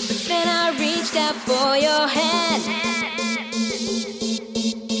 Then I reached out for your hand.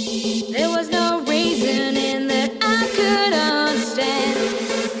 There was no reasoning that I could understand.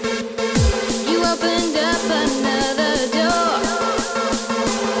 You opened up another door.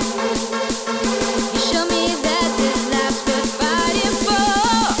 You showed me that this life's worth fighting for.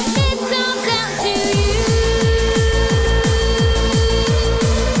 And it's all down to you.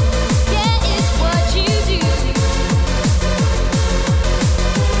 Yeah, it's what you do.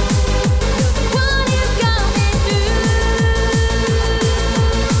 You're the one who got me through.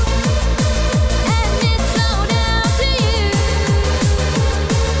 And it's all down to you.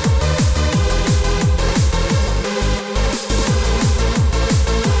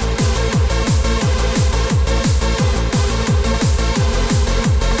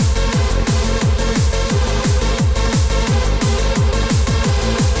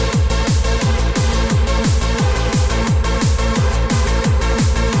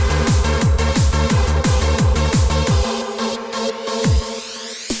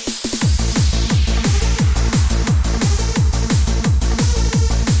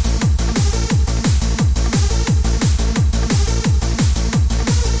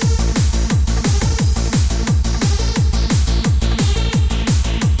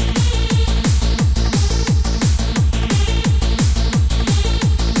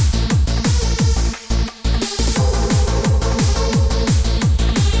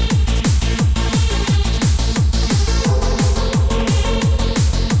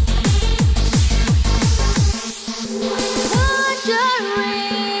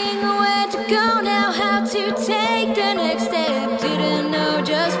 Wondering where to go now, how to take the next step. Didn't know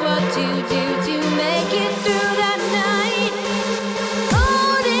just what to do to make it through the night.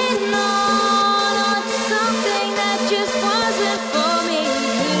 Holding on to something that just wasn't for me.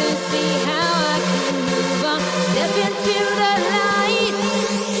 Couldn't see how I could move on, step into the light.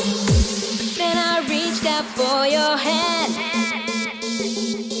 Then I reached out for your hand.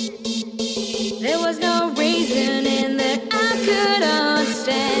 There was no reasoning that I could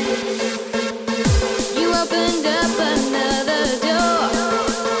understand. You opened up another door.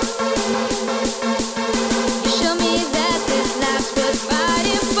 You showed me that this life's worth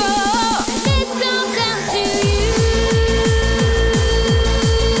fighting for. And it's all down to you.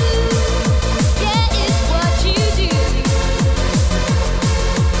 Yeah, it's what you do.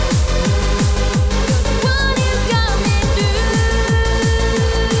 You're the one who got me through.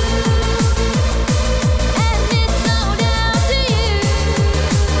 And it's all down to you.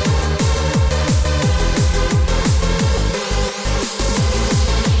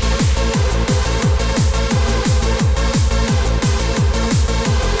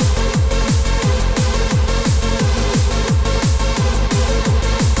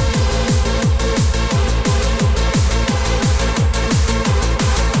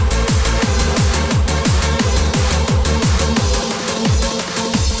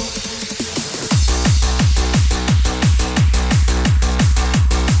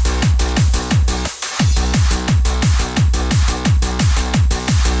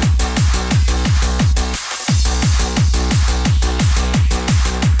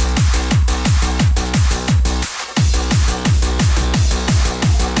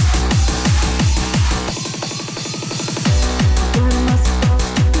 What am I supposed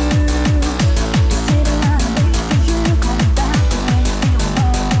to do? To sit around and wait for you, coming back when you feel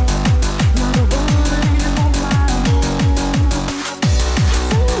alone. You're the one and I'm on my own. It's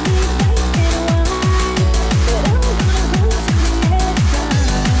only black and white, but I'm gonna run to the end of time. I can't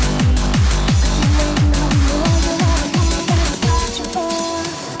wait no more. You're all the one that I'm searching for.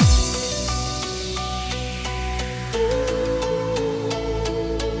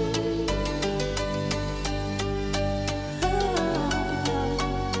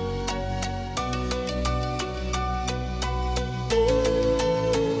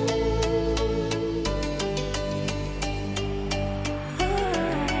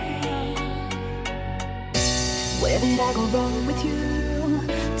 Where did I go wrong with you?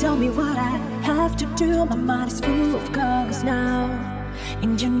 Tell me what I have to do. My mind is full of colors now,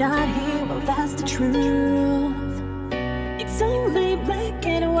 and you're not here, well that's the truth. It's only black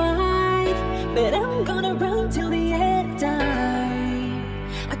and white, but I'm gonna run till the end of time.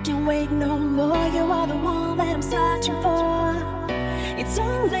 I can't wait no more, you are the one that I'm searching for. It's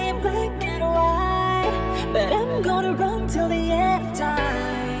only black and white, but I'm gonna run till the end of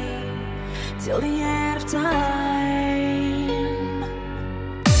time. Till the end of time.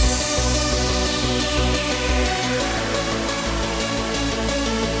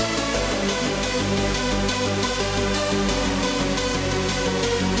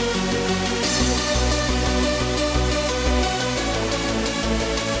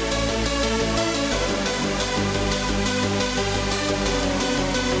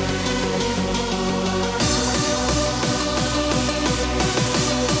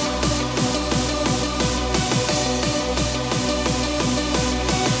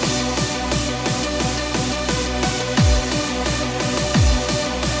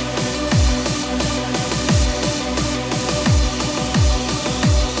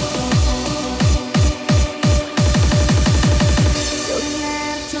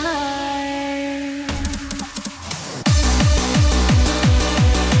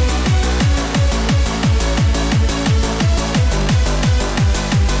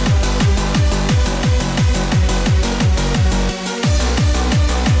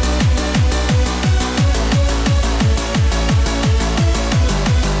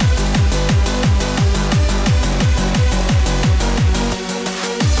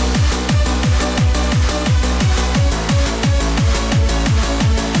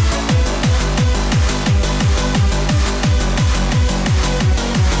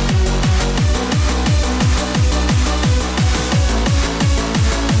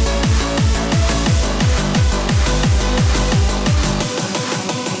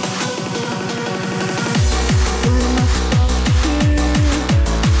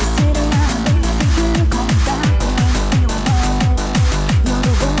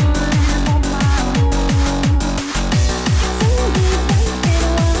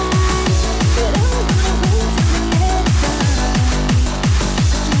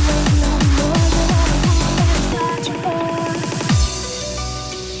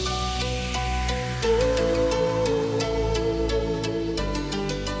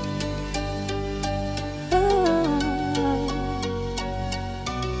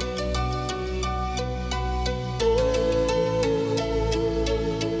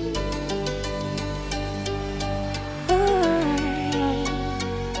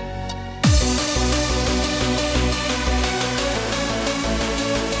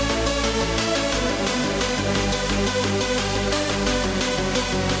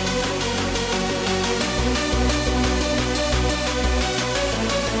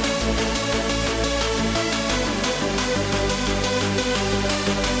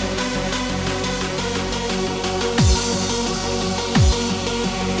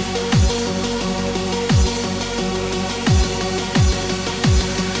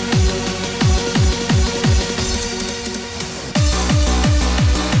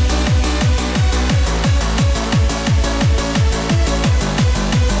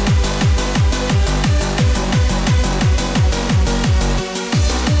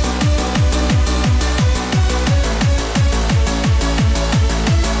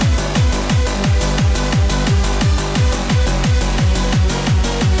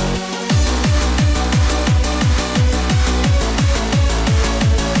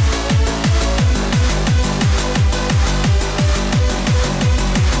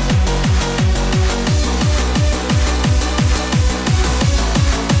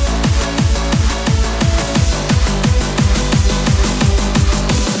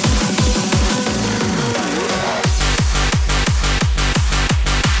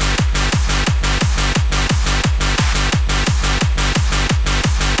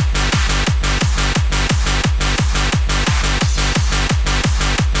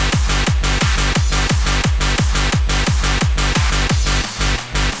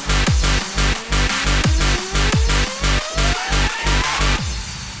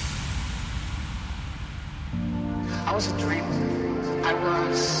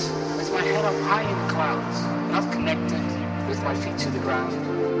 set up high in the clouds, not connected with my feet to the ground,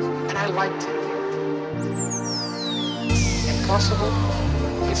 and I liked it. Impossible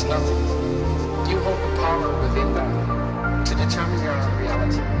is nothing. You hold the power within that to determine your own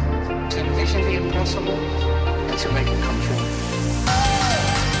reality, to envision the impossible, and to make it come true.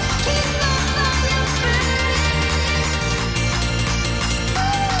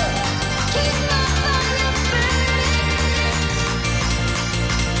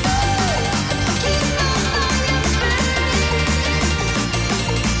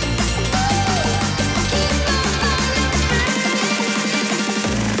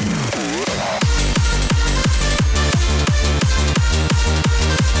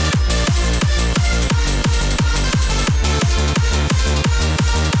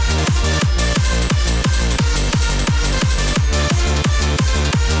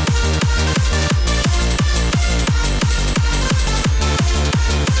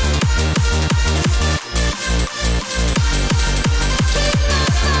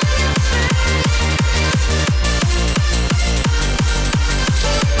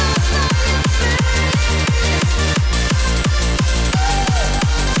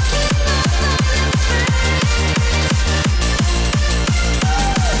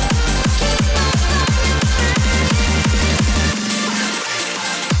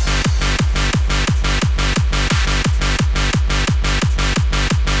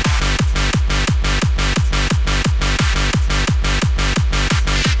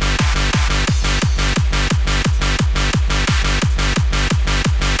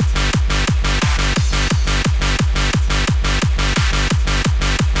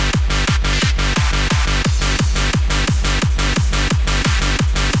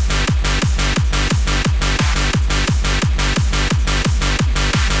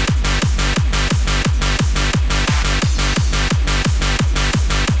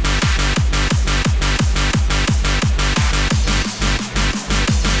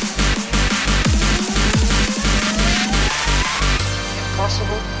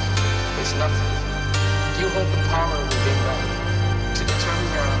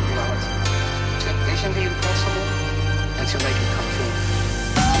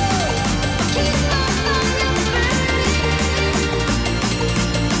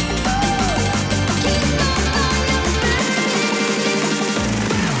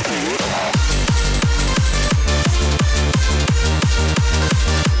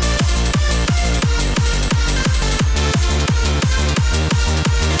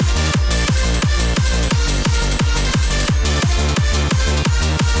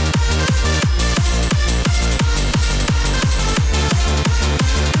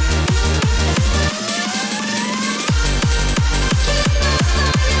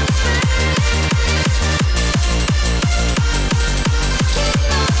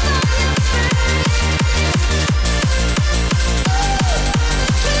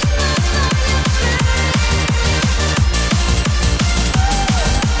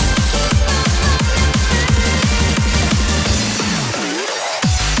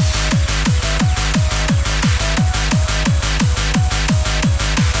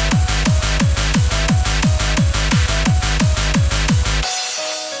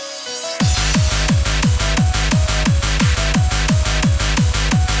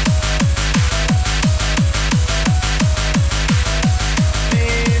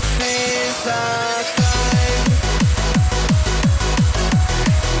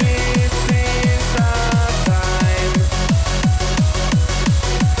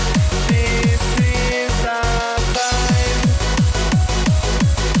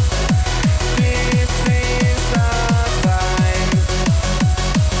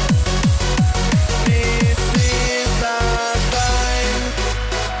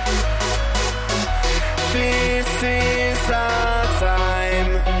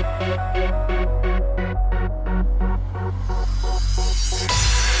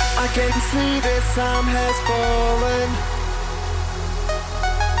 can see the sun has fallen.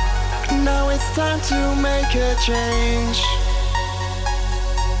 Now it's time to make a change.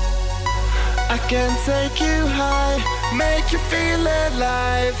 I can take you high, make you feel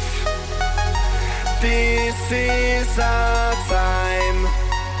alive. This is our time.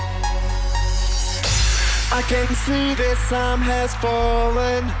 I can see the sun has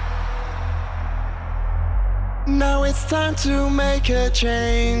fallen. Now it's time to make a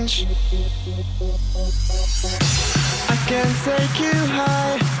change. I can take you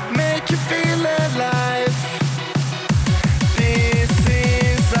high, make you feel alive. This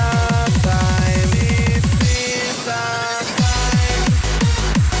is our time. This is our time.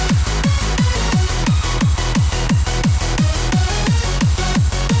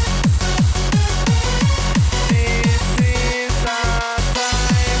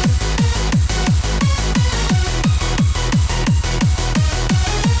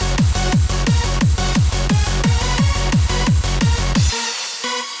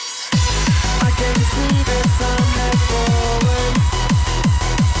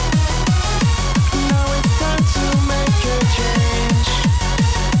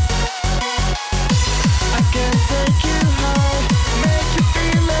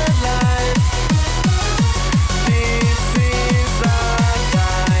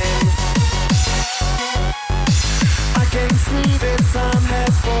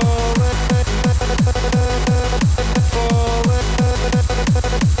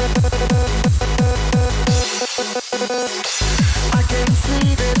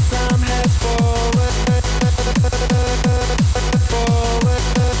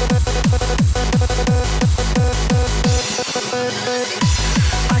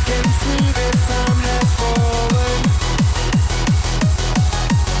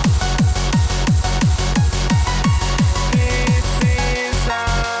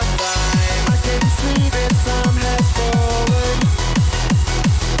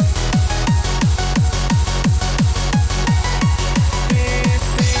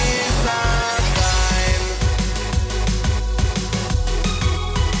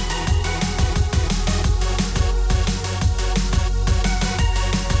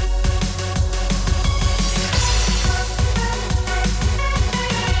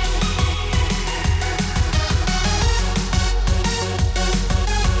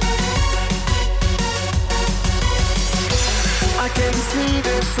 see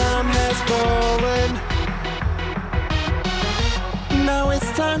the sun has fallen. Now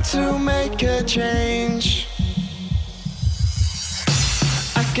it's time to make a change.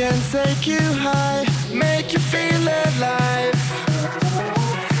 I can take you high, make you feel alive.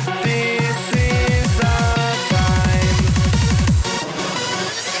 This is our time.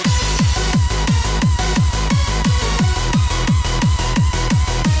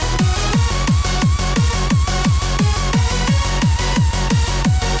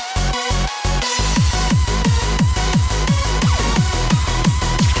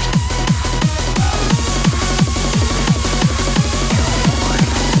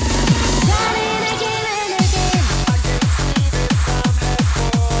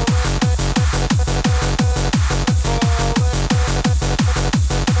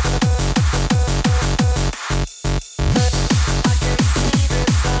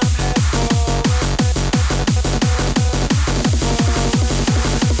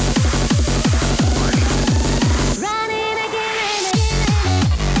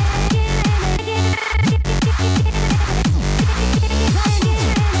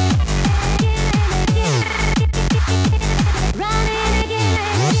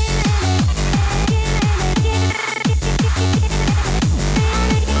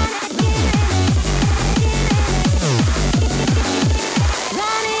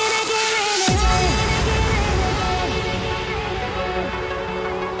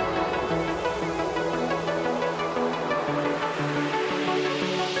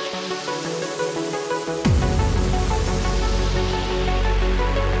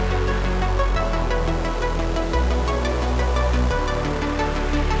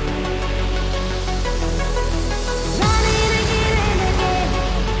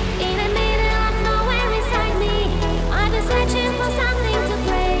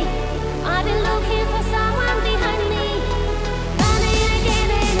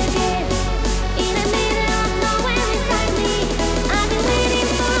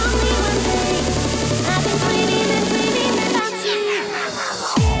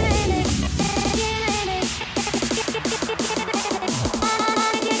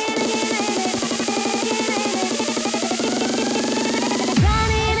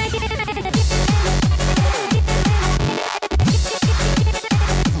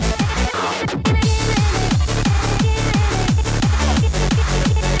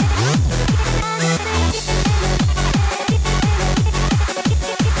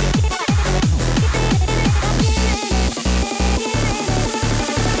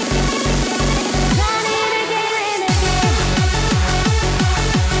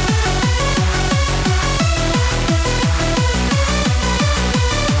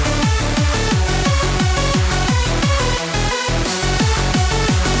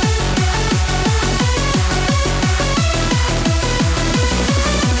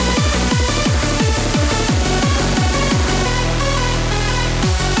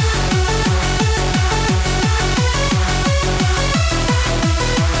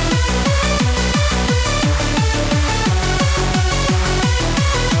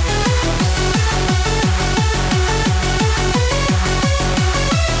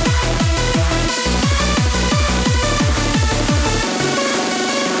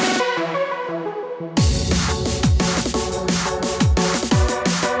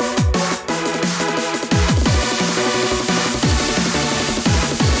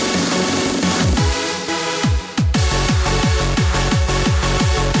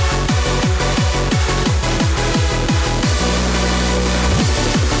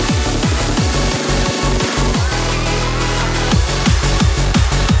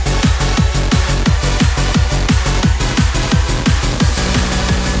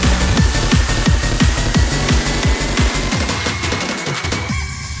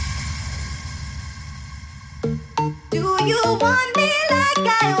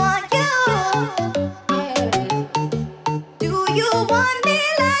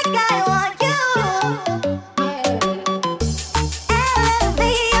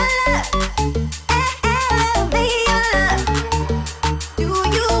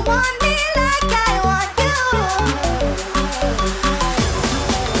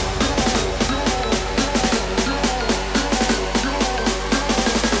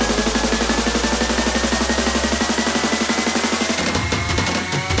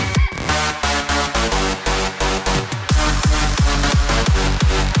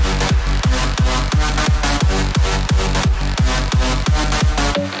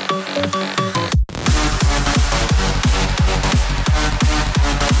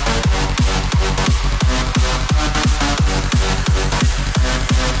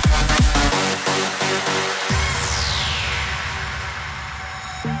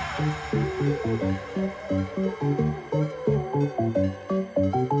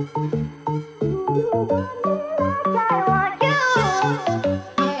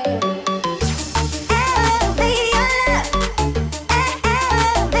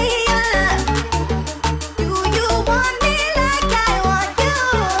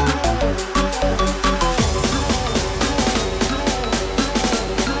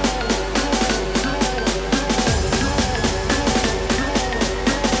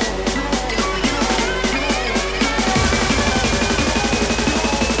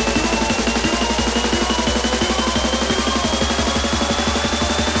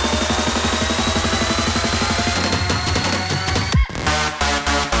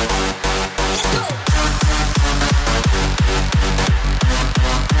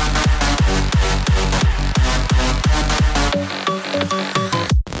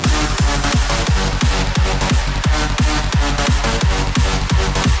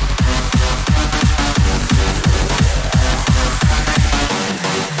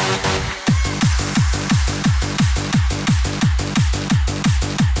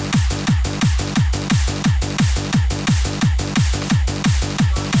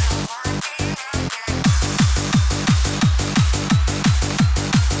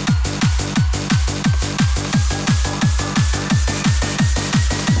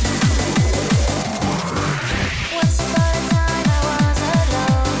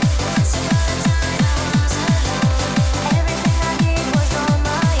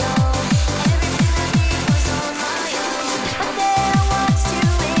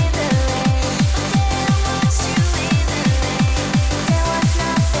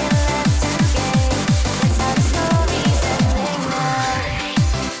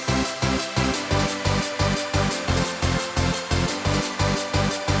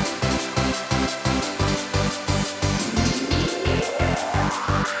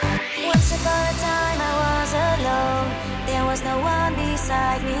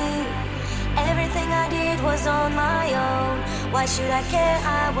 was on my own. Why should I care?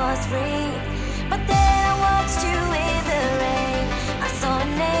 I was free. But then I watched you in the rain. I saw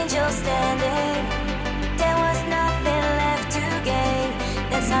an angel standing